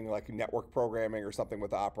something like network programming or something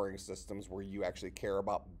with operating systems where you actually care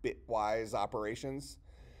about bitwise operations.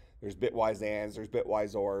 There's bitwise ands, there's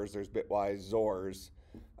bitwise ors, there's bitwise zors.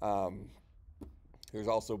 There's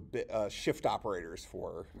also shift operators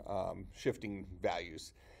for shifting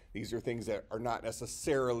values. These are things that are not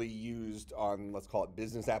necessarily used on, let's call it,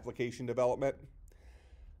 business application development.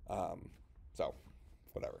 So,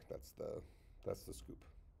 whatever. That's the scoop.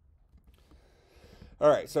 All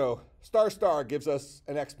right. So star star gives us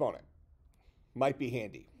an exponent. Might be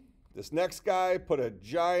handy. This next guy, put a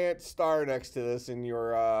giant star next to this in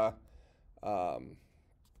your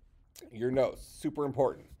notes. Super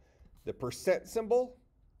important. The percent symbol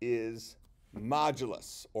is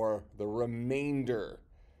modulus, or the remainder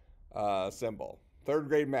symbol. 3rd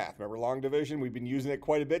grade math. Remember long division? We've been using it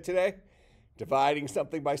quite a bit today. Dividing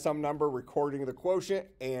something by some number, recording the quotient,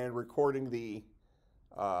 and recording the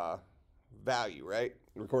value, right?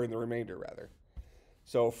 Recording the remainder, rather.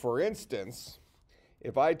 So, for instance,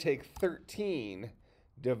 if I take 13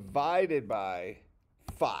 divided by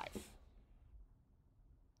 5.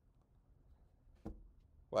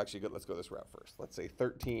 Well, actually, let's go this route first. Let's say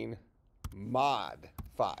 13 mod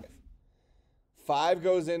 5. 5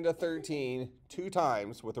 goes into 13 2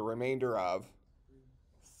 times with a remainder of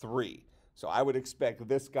 3. So I would expect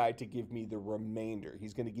this guy to give me the remainder.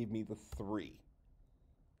 He's going to give me the 3.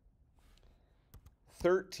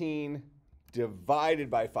 13 divided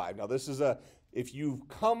by 5. Now this is if you've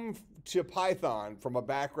come to Python from a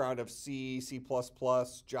background of C, C++,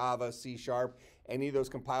 Java, C#, any of those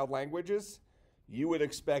compiled languages, you would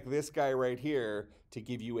expect this guy right here to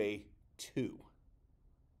give you a 2.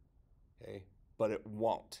 Okay, but it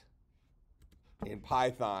won't. In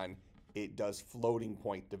Python, it does floating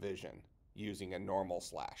point division using a normal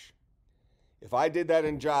slash. If I did that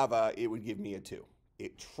in Java, it would give me a 2.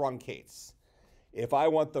 It truncates. If I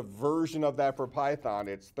want the version of that for Python,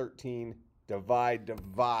 it's 13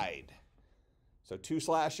 divide. So 2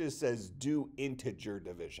 slashes says do integer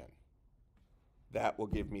division. That will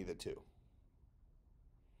give me the 2.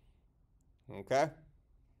 Okay?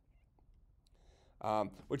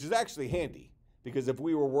 Which is actually handy, because if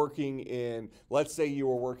we were working in, let's say you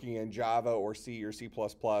were working in Java or C or C++,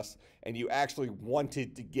 and you actually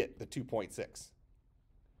wanted to get the 2.6,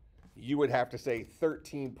 you would have to say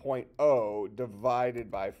 13.0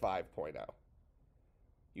 divided by 5.0.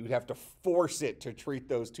 You would have to force it to treat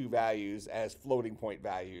those two values as floating point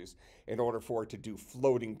values in order for it to do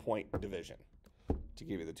floating point division to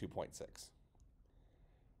give you the 2.6.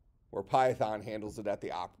 Where Python handles it at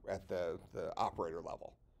the operator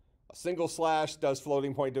level. A single slash does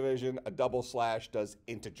floating point division, a double slash does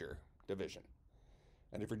integer division.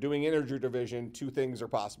 And if you're doing integer division, 2 things are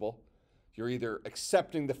possible. You're either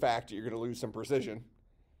accepting the fact that you're going to lose some precision,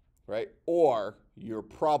 right? Or you're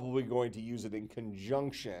probably going to use it in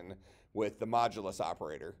conjunction with the modulus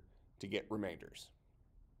operator to get remainders.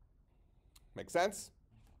 Make sense?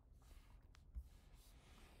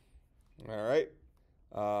 All right.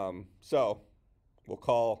 So we'll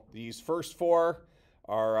call these first 4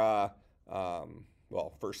 our,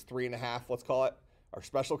 first 3.5, let's call it, our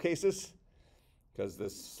special cases. Because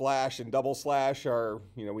this slash and double slash are,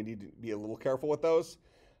 we need to be a little careful with those.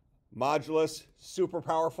 Modulus, super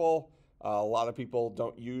powerful. A lot of people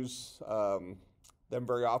don't use them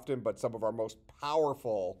very often, but some of our most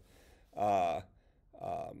powerful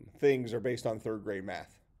things are based on 3rd grade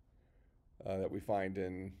math that we find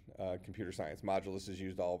in computer science. Modulus is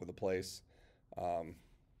used all over the place.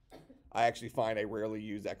 I actually find I rarely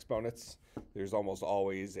use exponents. There's almost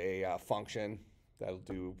always a function that'll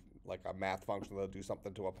do, like a math function that'll do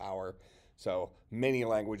something to a power. So many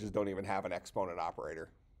languages don't even have an exponent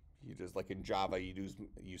operator. You just, like in Java,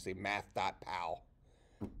 you say math.pal.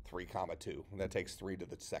 3 comma 2. And that takes 3 to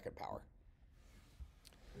the second power.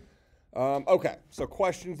 Okay, so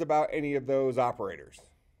questions about any of those operators?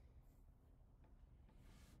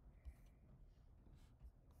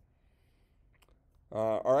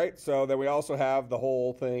 All right, so then we also have the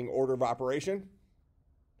whole thing order of operation.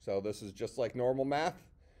 So this is just like normal math,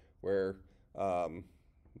 where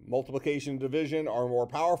multiplication and division are more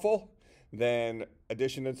powerful than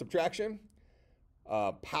addition and subtraction.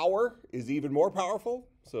 Power is even more powerful,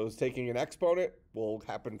 so it's taking an exponent will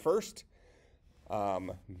happen first.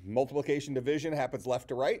 Multiplication division happens left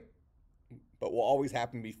to right, but will always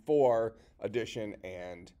happen before addition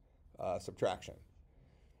and subtraction.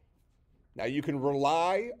 Now you can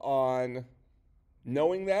rely on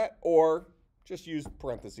knowing that, or just use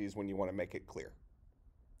parentheses when you want to make it clear.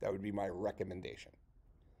 That would be my recommendation.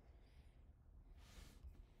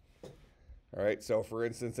 All right, so for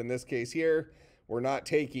instance, in this case here, we're not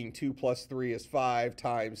taking 2 plus 3 is 5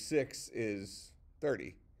 times 6 is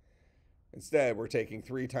 30. Instead, we're taking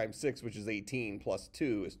 3 times 6, which is 18, plus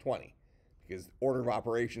 2 is 20. Because order of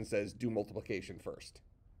operation says do multiplication first.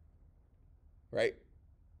 Right?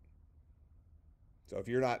 So if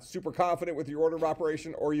you're not super confident with your order of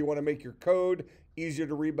operation, or you want to make your code easier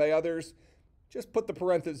to read by others, just put the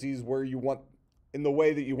parentheses where you want, in the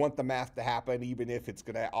way that you want the math to happen, even if it's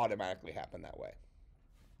going to automatically happen that way.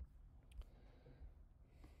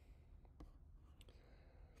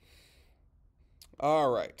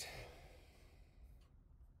 All right.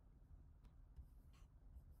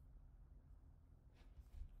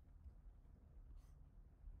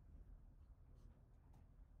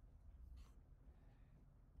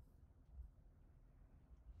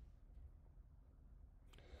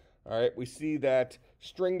 All right, we see that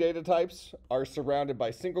string data types are surrounded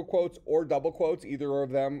by single quotes or double quotes. Either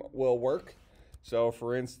of them will work. So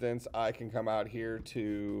for instance, I can come out here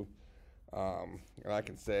to, and I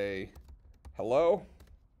can say hello,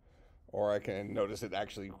 or I can notice it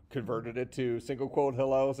actually converted it to single quote,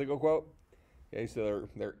 hello, single quote. Okay, so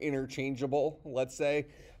they're interchangeable, let's say.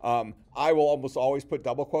 I will almost always put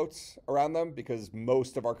double quotes around them because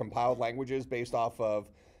most of our compiled languages based off of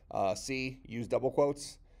C use double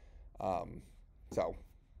quotes. So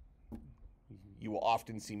you will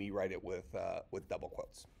often see me write it with double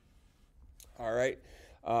quotes. All right.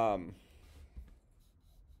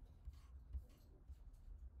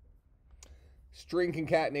 String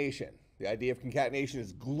concatenation. The idea of concatenation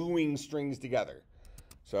is gluing strings together.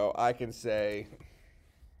 So I can say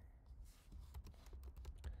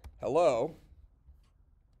hello.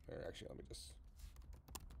 Or actually, let me just.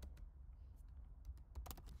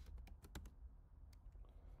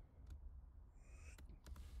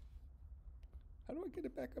 How do I get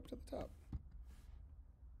it back up to the top?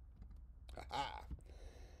 Aha.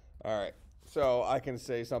 All right. So I can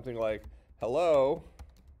say something like hello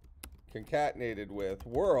concatenated with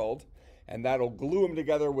world, and that'll glue them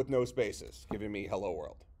together with no spaces, giving me hello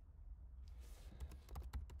world.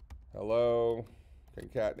 Hello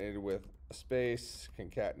concatenated with a space,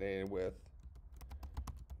 concatenated with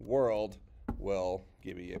world will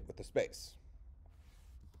give you it with a space.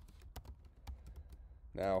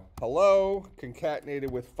 Now, hello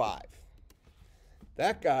concatenated with 5.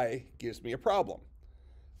 That guy gives me a problem.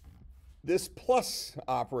 This plus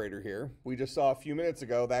operator here, we just saw a few minutes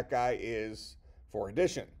ago, that guy is for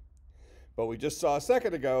addition. But we just saw a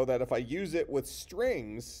second ago that if I use it with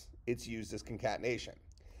strings, it's used as concatenation.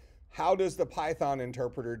 How does the Python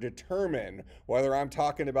interpreter determine whether I'm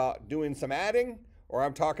talking about doing some adding or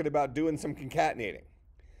I'm talking about doing some concatenating?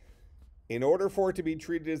 In order for it to be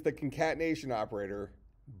treated as the concatenation operator,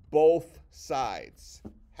 both sides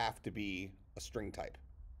have to be a string type.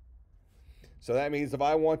 So that means if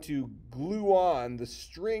I want to glue on the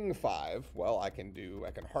string 5, well, I can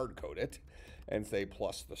hard code it and say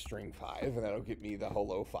plus the string 5, and that'll get me the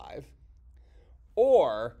hello 5.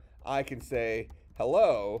 Or I can say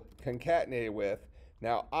hello concatenated with,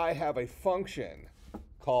 now I have a function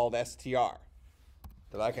called str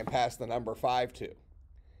that I can pass the number 5 to,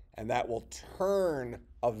 and that will turn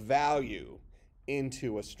a value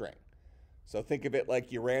into a string. So think of it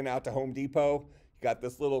like you ran out to Home Depot, you got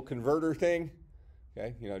this little converter thing,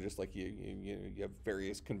 okay? You know, just like you have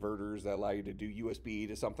various converters that allow you to do USB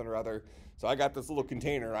to something or other. So I got this little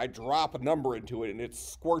container, and I drop a number into it, and it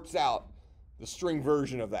squirts out the string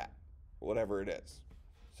version of that, whatever it is.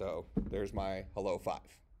 So there's my hello 5.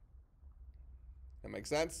 That makes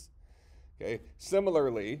sense? Okay.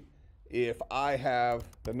 Similarly, if I have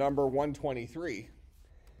the number 123,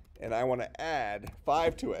 and I want to add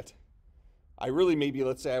 5 to it, I really maybe,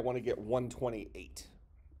 let's say I want to get 128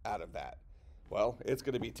 out of that. Well, it's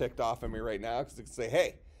going to be ticked off at me right now because it's going to say,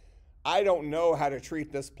 hey, I don't know how to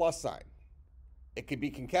treat this plus sign. It could be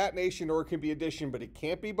concatenation or it could be addition, but it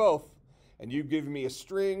can't be both. And you've given me a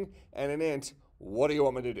string and an int. What do you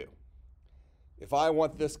want me to do? If I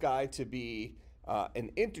want this guy to be an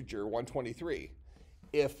integer, 123,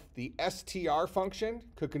 if the str function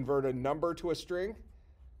could convert a number to a string,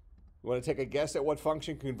 you want to take a guess at what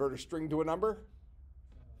function can convert a string to a number?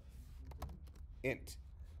 Int.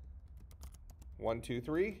 1, 2,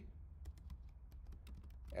 3.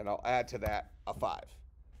 And I'll add to that a 5.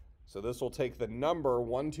 So this will take the number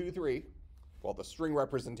 1, 2, 3, well, the string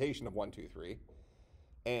representation of 1, 2, 3,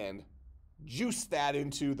 and juice that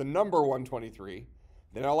into the number 123.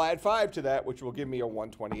 Then I'll add 5 to that, which will give me a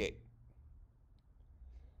 128.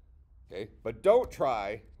 Okay, but don't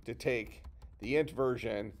try to take the int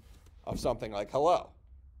version of something like hello.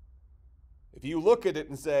 If you look at it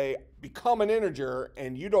and say, become an integer,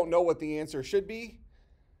 and you don't know what the answer should be,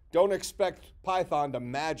 don't expect Python to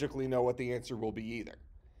magically know what the answer will be either,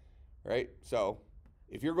 right? So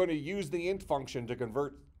if you're going to use the int function to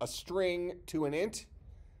convert a string to an int,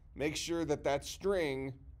 make sure that that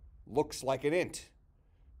string looks like an int,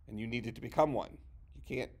 and you need it to become one. You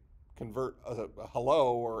can't convert a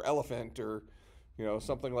hello or elephant or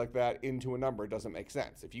something like that into a number. It doesn't make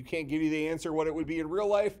sense. If you can't give you the answer what it would be in real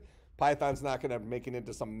life, Python's not going to make it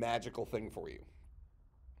into some magical thing for you.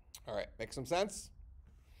 All right, make some sense?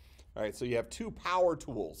 All right, so you have two power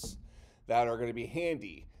tools that are going to be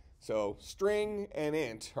handy. So string and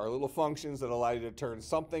int are little functions that allow you to turn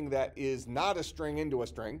something that is not a string into a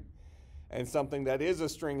string and something that is a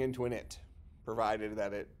string into an int, provided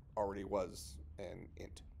that it already was an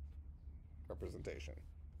int representation.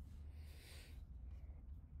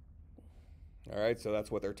 All right, so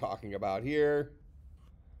that's what they're talking about here.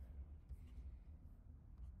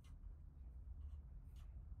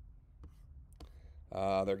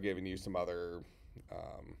 They're giving you some other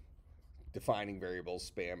defining variables.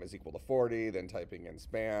 Spam is equal to 40, then typing in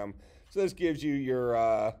spam. So this gives you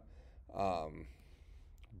your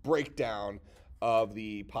breakdown of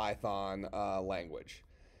the Python language.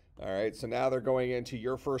 All right, so now they're going into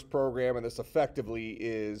your first program, and this effectively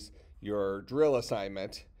is your drill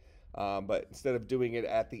assignment. But instead of doing it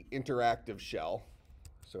at the interactive shell,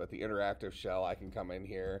 so at the interactive shell, I can come in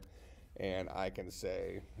here and I can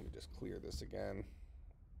say, let me just clear this again.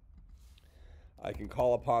 I can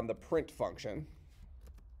call upon the print function.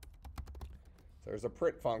 So there's a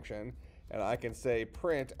print function, and I can say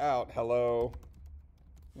print out hello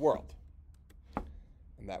world.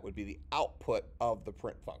 And that would be the output of the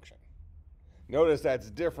print function. Notice that's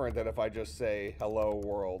different than if I just say hello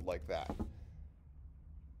world like that.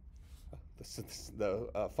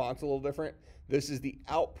 The font's a little different. This is the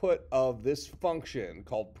output of this function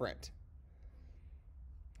called print.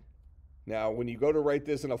 Now, when you go to write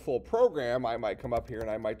this in a full program, I might come up here and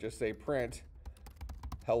I might just say print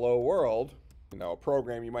hello world. A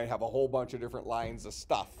program, you might have a whole bunch of different lines of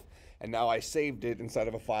stuff. And now I saved it inside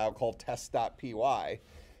of a file called test.py.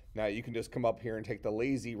 Now you can just come up here and take the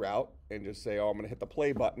lazy route and just say, oh, I'm going to hit the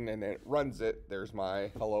play button, and it runs it. There's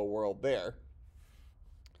my hello world there.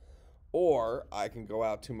 Or I can go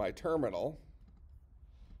out to my terminal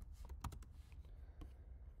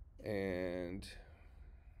and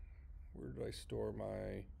where do I store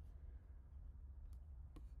my,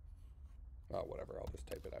 oh, whatever, I'll just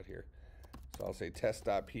type it out here. So I'll say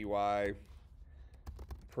test.py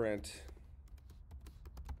print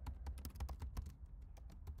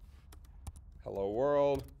hello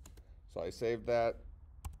world. So I saved that.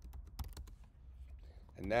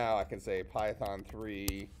 And now I can say Python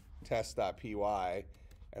 3 test.py,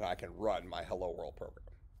 and I can run my hello world program.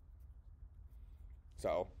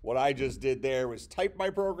 So what I just did there was type my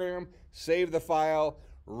program, save the file,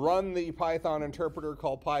 run the Python interpreter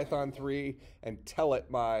called Python 3, and tell it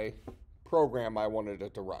my program I wanted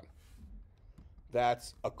it to run.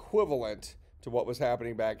 That's equivalent to what was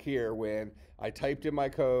happening back here when I typed in my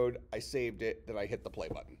code, I saved it, then I hit the play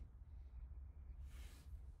button.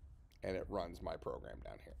 And it runs my program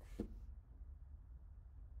down here.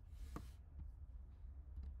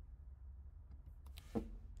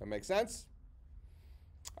 That makes sense?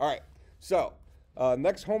 All right, so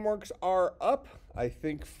next homeworks are up. I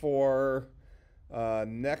think for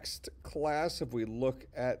next class, if we look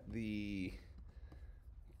at the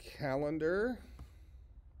calendar,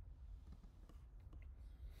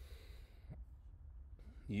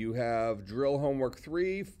 you have drill homework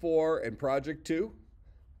 3, 4, and project 2.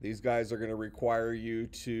 These guys are going to require you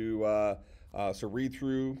to read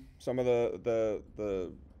through some of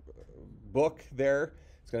the book there.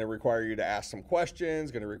 It's going to require you to ask some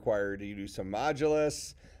questions, going to require you to do some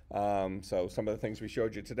modulus. So some of the things we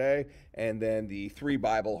showed you today, and then the 3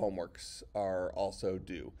 Bible homeworks are also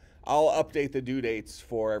due. I'll update the due dates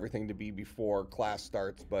for everything to be before class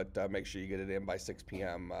starts, but make sure you get it in by 6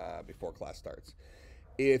 p.m. Before class starts.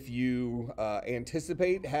 If you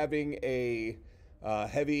anticipate having a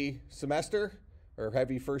heavy semester or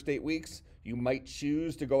heavy first 8 weeks, you might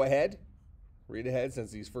choose to go ahead. Read ahead,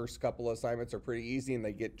 since these first couple of assignments are pretty easy and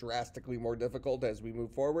they get drastically more difficult as we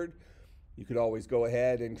move forward. You could always go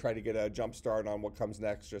ahead and try to get a jump start on what comes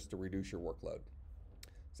next just to reduce your workload.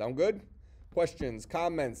 Sound good? Questions,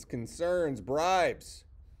 comments, concerns, bribes?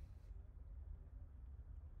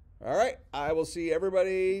 All right, I will see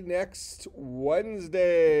everybody next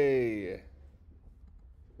Wednesday.